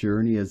spell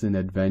journey as an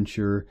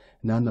adventure,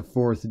 and on the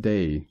 4th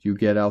day, you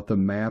get out the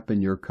map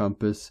and your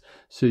compass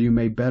so you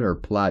may better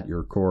plot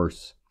your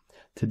course.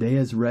 Today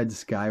is Red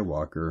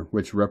Skywalker,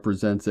 which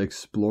represents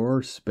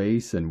explore,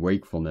 space, and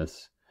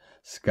wakefulness.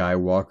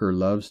 Skywalker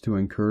loves to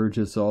encourage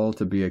us all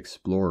to be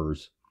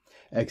explorers.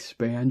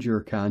 Expand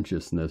your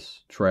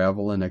consciousness,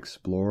 travel and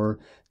explore.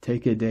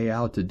 Take a day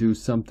out to do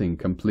something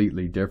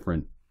completely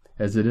different.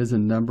 As it is a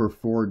number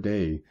 4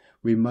 day,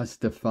 we must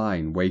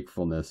define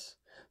wakefulness.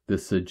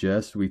 This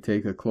suggests we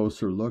take a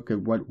closer look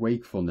at what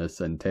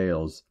wakefulness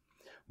entails.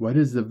 What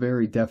is the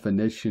very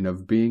definition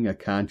of being a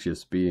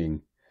conscious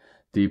being?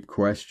 Deep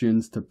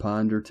questions to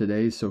ponder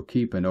today, so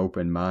keep an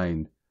open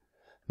mind.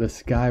 The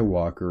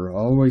Skywalker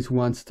always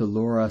wants to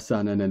lure us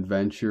on an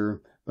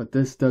adventure, but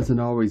this doesn't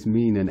always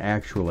mean an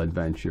actual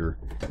adventure.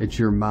 It's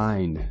your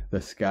mind the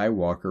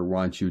Skywalker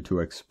wants you to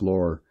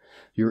explore.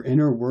 Your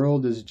inner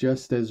world is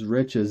just as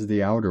rich as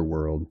the outer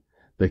world.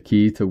 The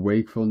key to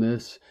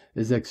wakefulness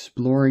is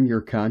exploring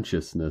your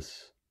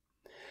consciousness.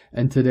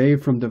 And today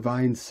from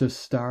Divine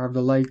Star of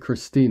the Light,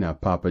 Christina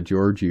Papa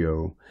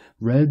Giorgio,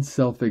 Red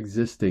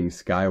Self-Existing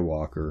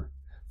Skywalker,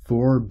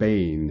 4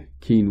 Bane,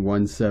 Keen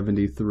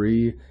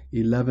 173,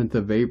 11th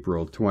of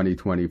April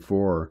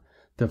 2024,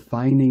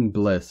 Defining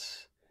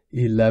Bliss,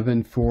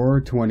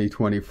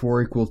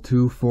 11/4/2024 equal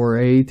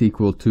 248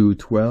 equal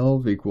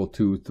 212 equal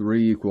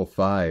 23 equal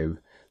 5,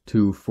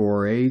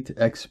 248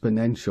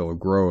 exponential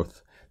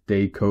growth.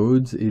 Day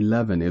codes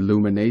 11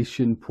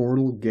 illumination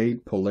portal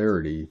gate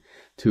polarity,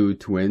 2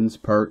 twins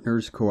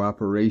partners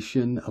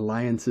cooperation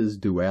alliances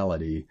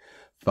duality,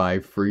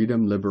 5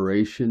 freedom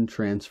liberation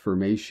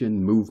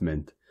transformation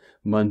movement.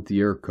 Month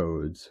year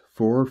codes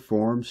 4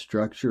 form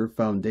structure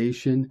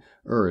foundation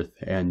earth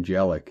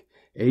angelic,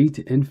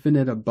 8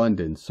 infinite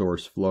abundance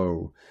source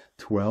flow,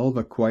 12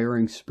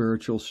 acquiring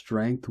spiritual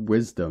strength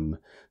wisdom,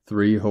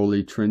 3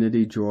 Holy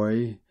Trinity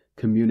joy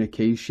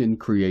communication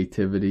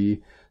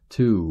creativity,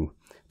 2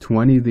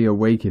 20 the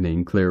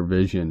awakening clear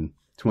vision,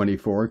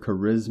 24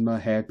 charisma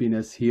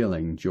happiness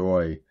healing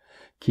joy.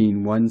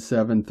 Keen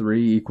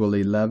 173 equal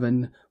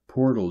 11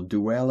 portal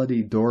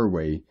duality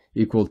doorway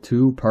equal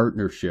 2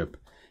 partnership,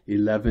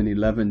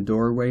 11/11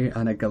 doorway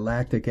on a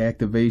galactic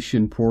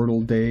activation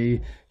portal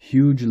day.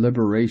 Huge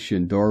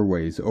liberation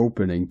doorways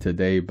opening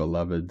today,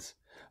 beloveds.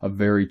 A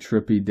very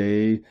trippy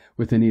day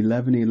with an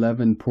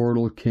 11/11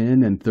 portal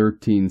kin and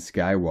 13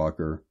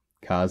 Skywalker.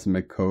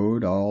 Cosmic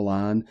code all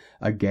on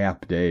a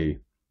gap day.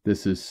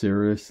 This is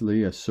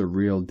seriously a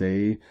surreal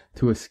day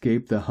to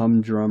escape the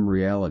humdrum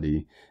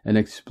reality and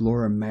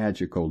explore a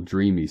magical,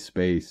 dreamy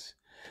space.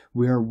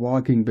 We are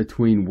walking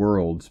between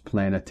worlds,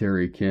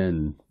 planetary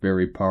kin,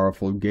 very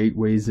powerful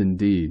gateways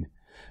indeed.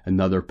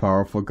 Another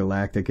powerful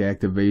galactic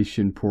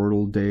activation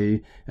portal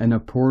day and a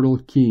portal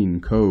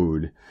keen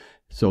code.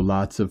 So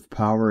lots of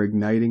power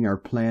igniting our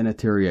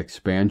planetary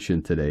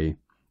expansion today.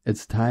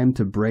 It's time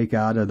to break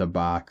out of the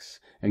box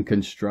and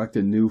construct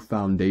a new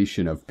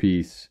foundation of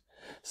peace.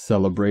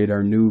 Celebrate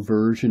our new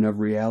version of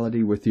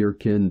reality with your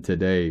kin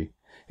today.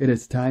 It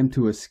is time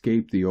to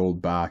escape the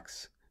old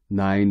box.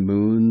 9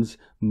 moons,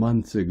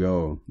 months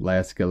ago,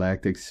 last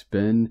galactic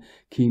spin,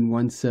 Keen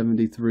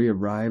 173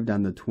 arrived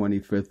on the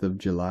 25th of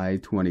July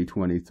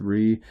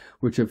 2023,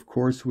 which of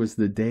course was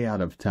the day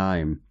out of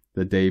time,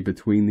 the day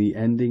between the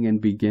ending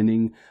and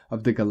beginning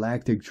of the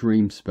galactic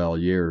dream spell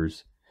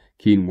years.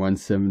 Keen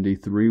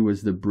 173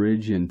 was the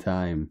bridge in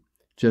time,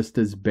 just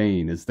as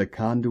Bane is the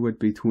conduit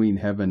between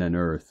heaven and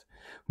earth.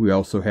 We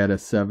also had a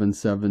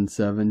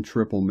 777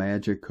 triple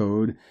magic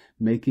code,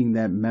 making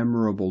that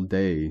memorable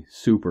day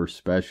super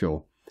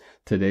special.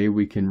 Today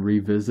we can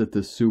revisit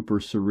the super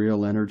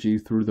surreal energy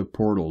through the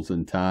portals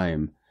in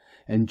time.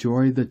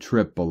 Enjoy the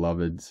trip,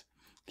 beloveds.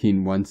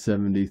 Keen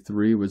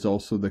 173 was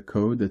also the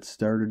code that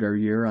started our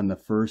year on the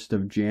 1st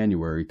of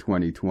January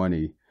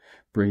 2020,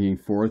 bringing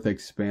forth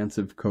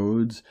expansive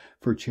codes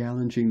for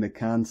challenging the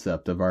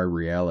concept of our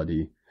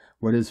reality,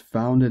 what is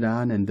founded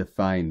on and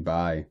defined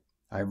by.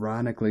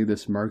 Ironically,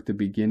 this marked the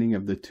beginning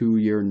of the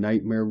 2-year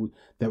nightmare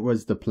that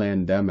was the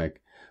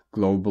pandemic.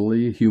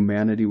 Globally,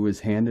 humanity was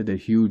handed a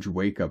huge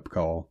wake-up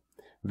call.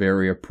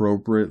 Very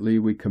appropriately,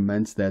 we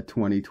commenced that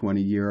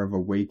 2020 year of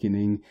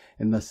awakening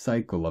in the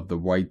cycle of the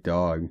white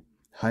dog,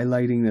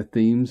 highlighting the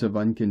themes of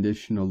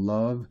unconditional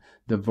love,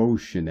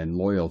 devotion, and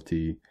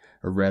loyalty,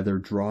 or rather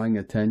drawing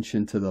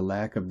attention to the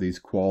lack of these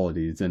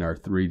qualities in our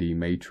 3D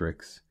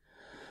matrix.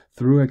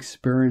 Through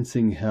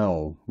experiencing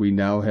hell, we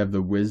now have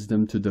the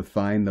wisdom to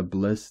define the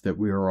bliss that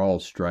we are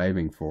all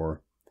striving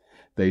for.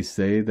 They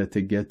say that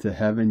to get to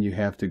heaven you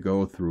have to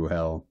go through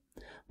hell.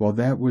 Well,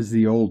 that was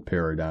the old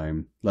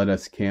paradigm. Let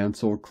us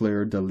cancel,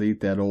 clear, delete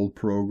that old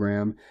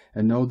program,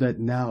 and know that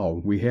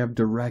now we have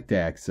direct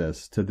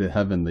access to the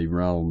heavenly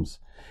realms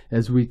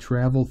as we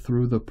travel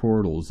through the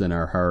portals in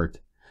our heart.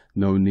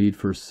 No need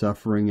for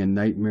suffering and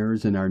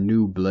nightmares in our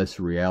new bliss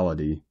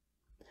reality.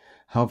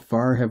 How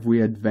far have we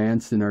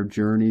advanced in our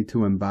journey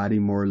to embody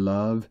more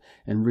love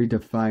and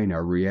redefine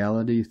our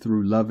reality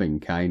through loving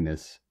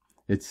kindness?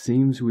 It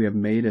seems we have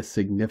made a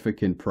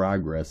significant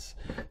progress,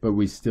 but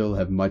we still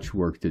have much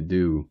work to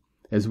do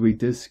as we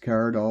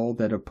discard all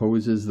that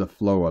opposes the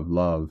flow of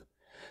love.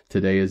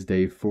 Today is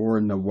day 4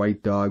 in the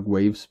White Dog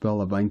wave spell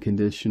of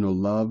unconditional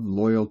love,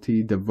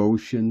 loyalty,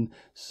 devotion,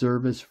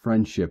 service,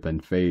 friendship,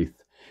 and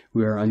faith.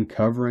 We are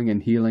uncovering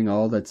and healing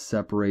all that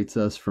separates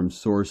us from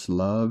source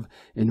love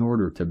in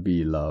order to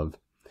be love.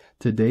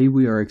 Today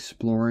we are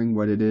exploring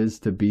what it is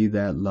to be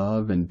that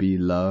love and be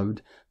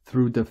loved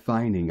through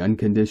defining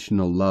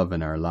unconditional love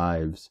in our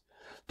lives.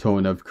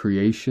 Tone of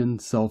creation,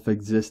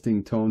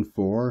 self-existing tone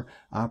 4,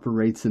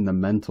 operates in the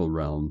mental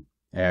realm.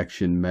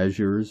 Action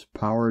measures,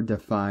 power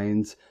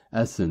defines,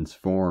 essence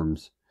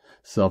forms.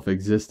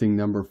 Self-existing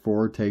number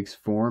 4 takes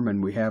form,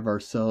 and we have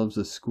ourselves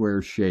a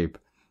square shape.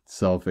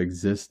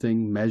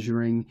 Self-existing,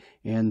 measuring,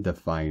 and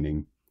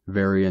defining.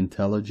 Very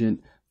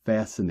intelligent,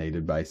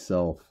 fascinated by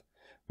self.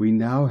 We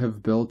now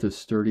have built a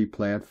sturdy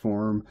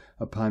platform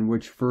upon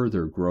which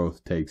further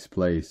growth takes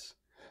place.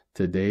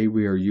 Today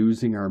we are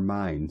using our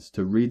minds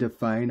to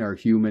redefine our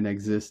human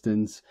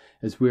existence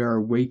as we are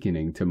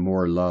awakening to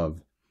more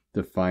love,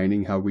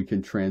 defining how we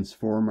can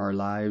transform our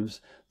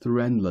lives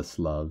through endless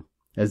love.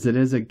 As it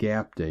is a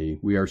gap day,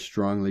 we are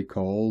strongly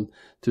called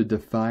to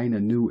define a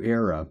new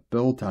era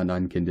built on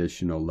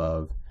unconditional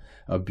love,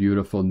 a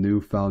beautiful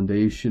new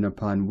foundation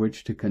upon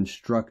which to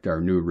construct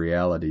our new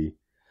reality.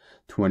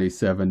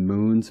 27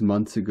 moons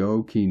months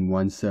ago, Keen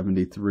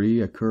 173,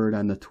 occurred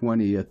on the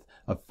 20th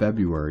of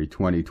February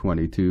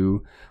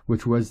 2022,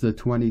 which was the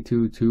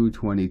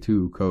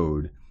 22222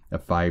 code, a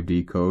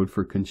 5D code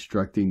for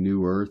constructing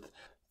New Earth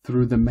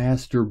through the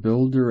Master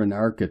Builder and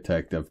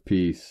Architect of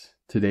Peace.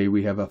 Today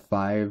we have a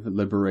 5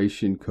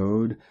 Liberation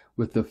code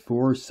with the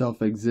 4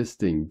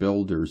 self-existing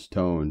Builder's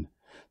tone.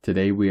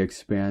 Today we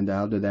expand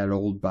out of that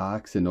old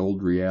box and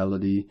old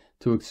reality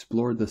to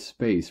explore the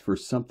space for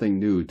something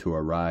new to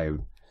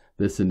arrive.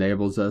 This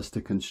enables us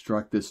to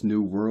construct this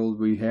new world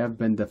we have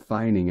been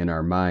defining in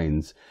our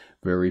minds.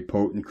 Very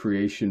potent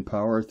creation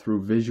power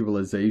through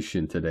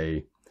visualization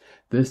today.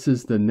 This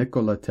is the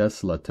Nikola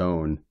Tesla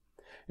tone.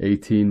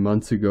 18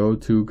 months ago,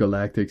 2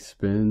 galactic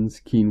spins,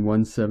 Keen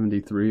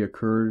 173,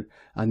 occurred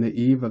on the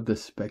eve of the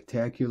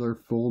spectacular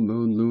full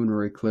moon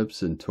lunar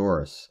eclipse in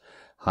Taurus,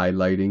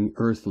 highlighting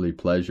earthly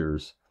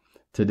pleasures.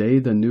 Today,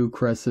 the new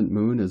crescent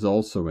moon is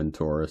also in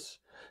Taurus.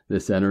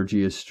 This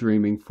energy is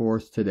streaming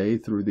forth today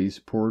through these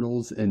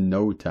portals in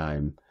no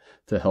time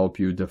to help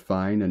you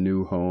define a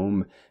new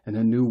home and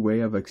a new way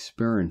of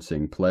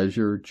experiencing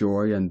pleasure,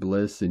 joy, and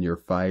bliss in your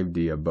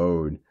 5D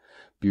abode.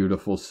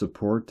 Beautiful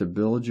support to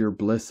build your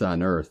bliss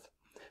on earth.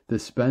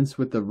 Dispense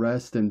with the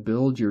rest and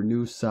build your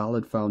new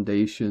solid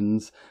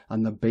foundations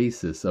on the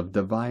basis of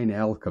divine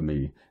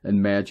alchemy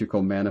and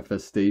magical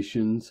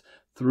manifestations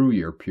through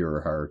your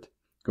pure heart.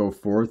 Go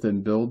forth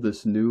and build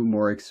this new,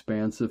 more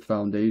expansive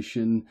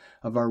foundation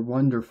of our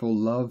wonderful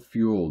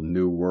love-fueled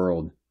new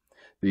world.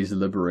 These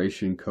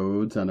liberation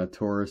codes on a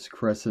Taurus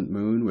crescent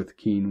moon with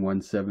Keen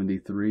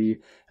 173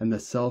 and the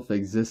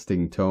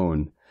self-existing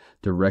tone,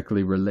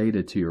 directly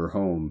related to your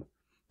home,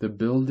 the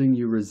building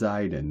you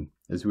reside in,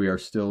 as we are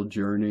still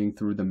journeying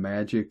through the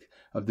magic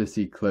of this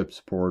eclipse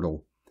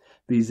portal.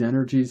 These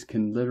energies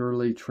can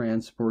literally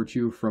transport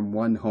you from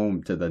one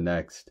home to the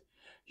next.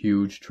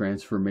 Huge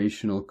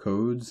transformational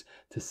codes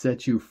to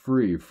set you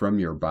free from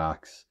your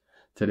box.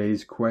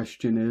 Today's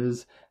question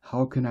is,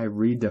 how can I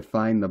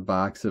redefine the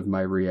box of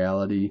my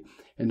reality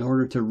in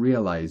order to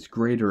realize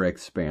greater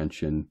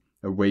expansion,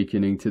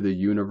 awakening to the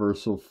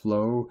universal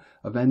flow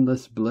of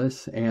endless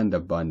bliss and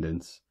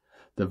abundance?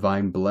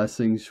 Divine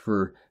blessings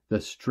for the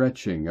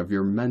stretching of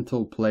your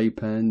mental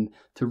playpen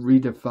to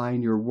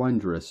redefine your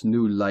wondrous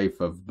new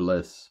life of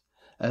bliss.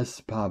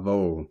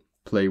 Espavo.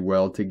 Play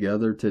well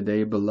together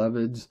today,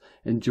 beloveds.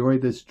 Enjoy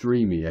this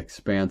dreamy,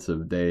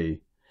 expansive day.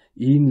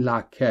 In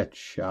la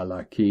ketch a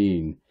la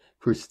Keen.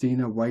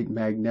 Christina White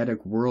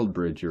Magnetic World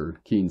Bridger,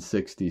 Keen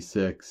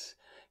 66.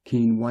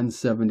 Keen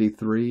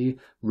 173,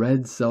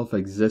 Red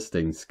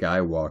Self-Existing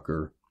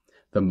Skywalker.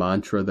 The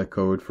mantra, the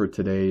code for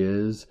today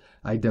is,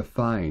 I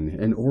define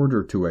in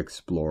order to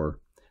explore.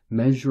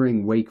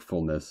 Measuring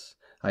wakefulness,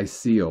 I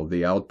seal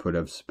the output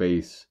of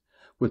space.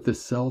 With the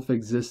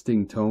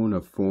self-existing tone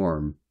of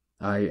form,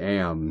 I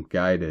am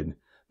guided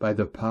by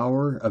the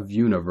power of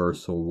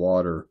universal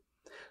water.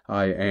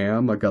 I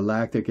am a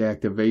galactic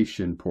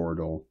activation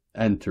portal.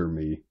 Enter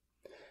me.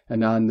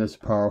 And on this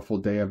powerful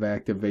day of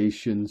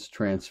activations,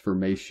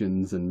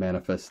 transformations, and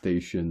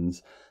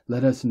manifestations,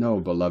 let us know,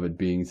 beloved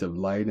beings of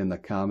light, in the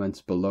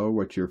comments below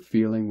what you're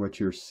feeling, what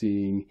you're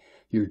seeing,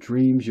 your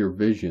dreams, your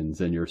visions,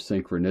 and your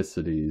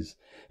synchronicities.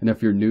 And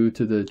if you're new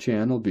to the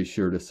channel, be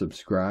sure to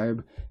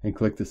subscribe and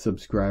click the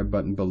subscribe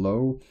button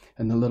below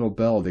and the little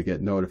bell to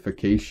get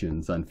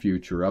notifications on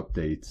future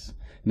updates.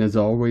 And as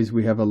always,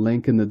 we have a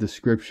link in the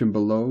description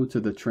below to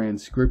the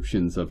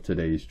transcriptions of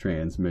today's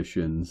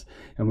transmissions,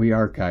 and we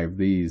archive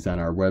these on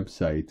our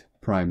website,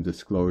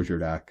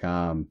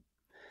 primedisclosure.com.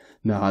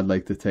 Now I'd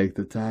like to take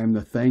the time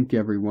to thank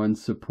everyone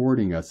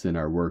supporting us in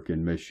our work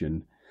and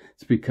mission.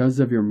 It's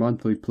because of your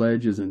monthly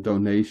pledges and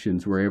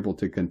donations we're able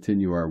to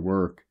continue our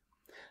work.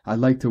 I'd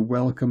like to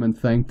welcome and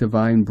thank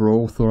Divine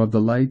Brothor of the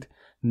Light,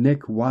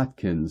 Nick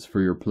Watkins, for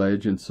your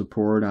pledge and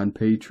support on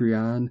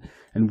Patreon,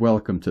 and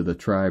welcome to the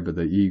tribe of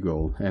the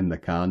Eagle and the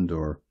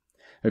Condor.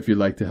 If you'd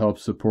like to help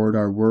support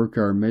our work,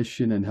 our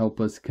mission, and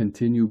help us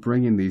continue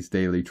bringing these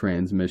daily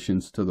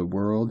transmissions to the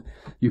world,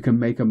 you can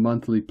make a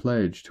monthly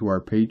pledge to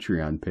our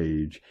Patreon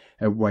page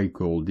at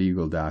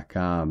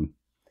whitegoldeagle.com.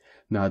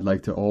 Now I'd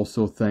like to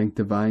also thank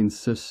Divine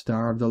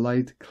Sister of the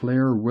Light,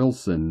 Claire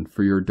Wilson,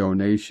 for your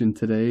donation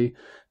today.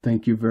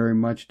 Thank you very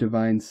much,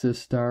 Divine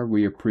Sister.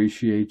 We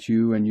appreciate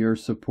you and your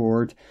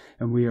support,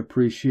 and we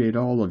appreciate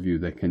all of you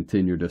that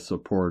continue to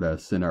support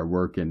us in our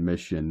work and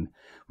mission.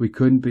 We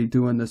couldn't be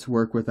doing this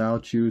work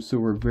without you, so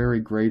we're very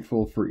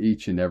grateful for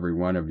each and every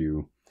one of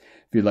you.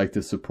 If you'd like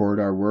to support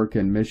our work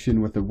and mission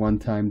with a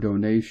one-time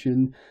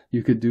donation,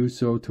 you could do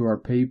so to our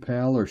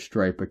PayPal or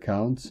Stripe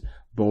accounts.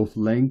 Both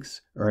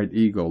links are at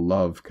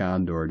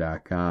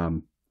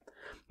eaglelovecondor.com.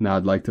 Now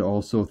I'd like to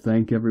also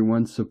thank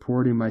everyone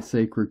supporting my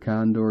Sacred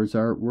Condor's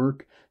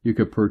artwork. You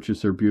could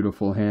purchase her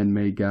beautiful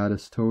handmade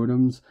goddess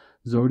totems,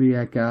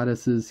 Zodiac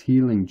Goddesses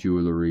healing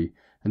jewelry,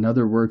 and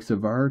other works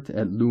of art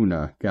at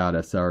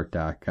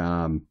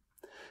lunagoddessart.com.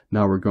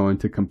 Now we're going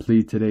to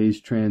complete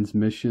today's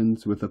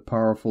transmissions with a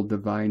powerful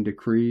divine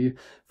decree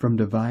from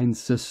Divine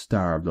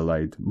Sister of the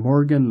Light,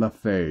 Morgan Le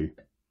Fay.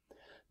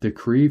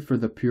 Decree for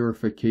the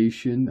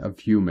purification of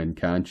human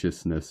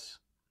consciousness.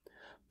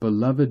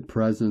 Beloved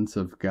presence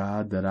of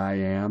God that I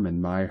am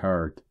in my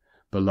heart,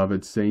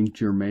 beloved Saint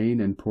Germain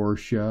and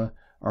Portia,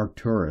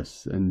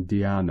 Arcturus and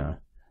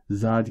Diana,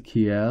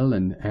 Zadkiel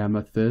and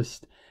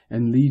Amethyst,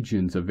 and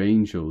legions of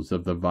angels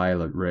of the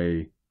violet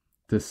ray,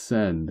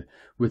 descend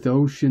with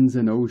oceans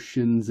and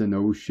oceans and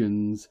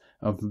oceans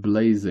of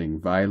blazing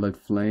violet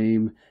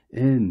flame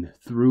in,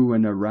 through,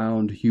 and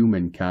around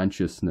human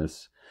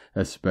consciousness,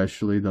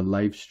 especially the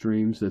life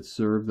streams that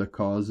serve the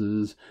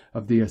causes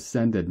of the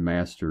ascended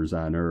masters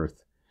on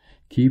earth.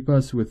 Keep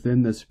us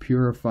within this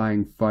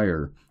purifying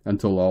fire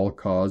until all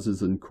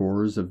causes and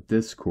cores of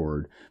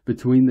discord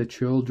between the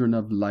children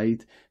of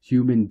light,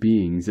 human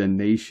beings, and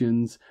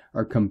nations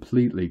are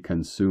completely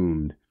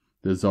consumed.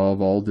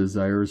 Dissolve all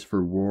desires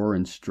for war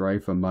and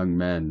strife among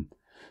men.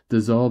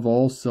 Dissolve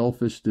all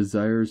selfish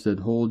desires that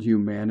hold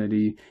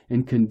humanity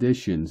in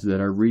conditions that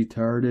are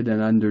retarded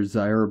and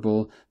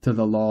undesirable to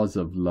the laws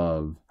of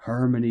love,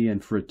 harmony,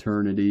 and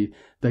fraternity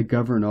that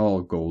govern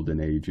all golden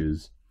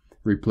ages.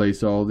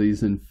 Replace all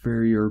these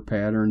inferior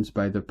patterns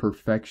by the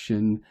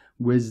perfection,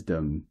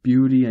 wisdom,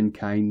 beauty, and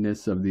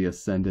kindness of the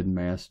ascended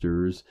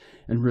masters,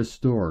 and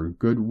restore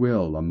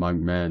goodwill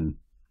among men.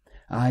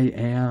 I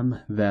am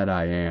that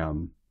I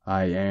am.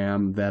 I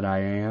am that I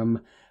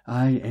am.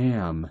 I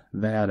am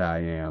that I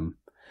am.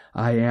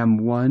 I am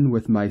one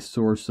with my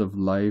source of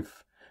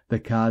life, the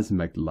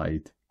cosmic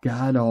light,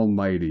 God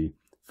Almighty,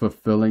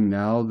 fulfilling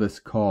now this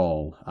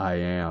call. I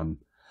am.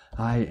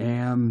 I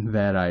am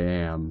that I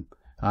am.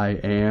 I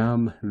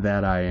am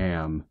that I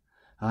am.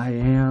 I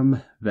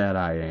am that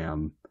I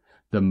am.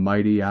 The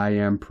mighty I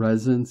Am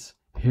presence,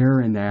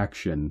 here in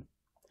action.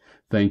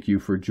 Thank you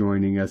for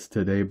joining us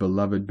today,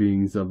 beloved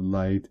beings of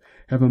light.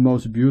 Have a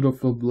most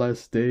beautiful,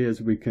 blessed day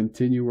as we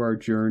continue our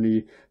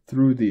journey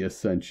through the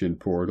ascension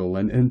portal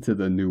and into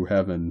the new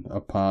heaven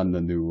upon the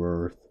new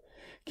earth.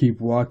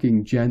 Keep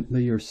walking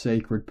gently your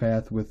sacred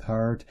path with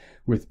heart,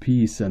 with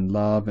peace and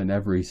love in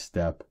every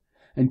step,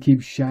 and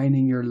keep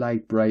shining your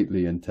light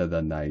brightly into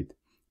the night.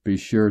 Be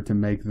sure to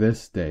make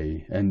this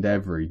day and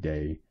every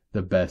day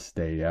the best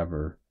day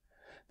ever.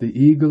 The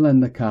eagle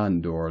and the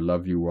condor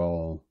love you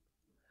all.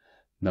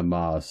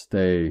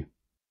 Namaste.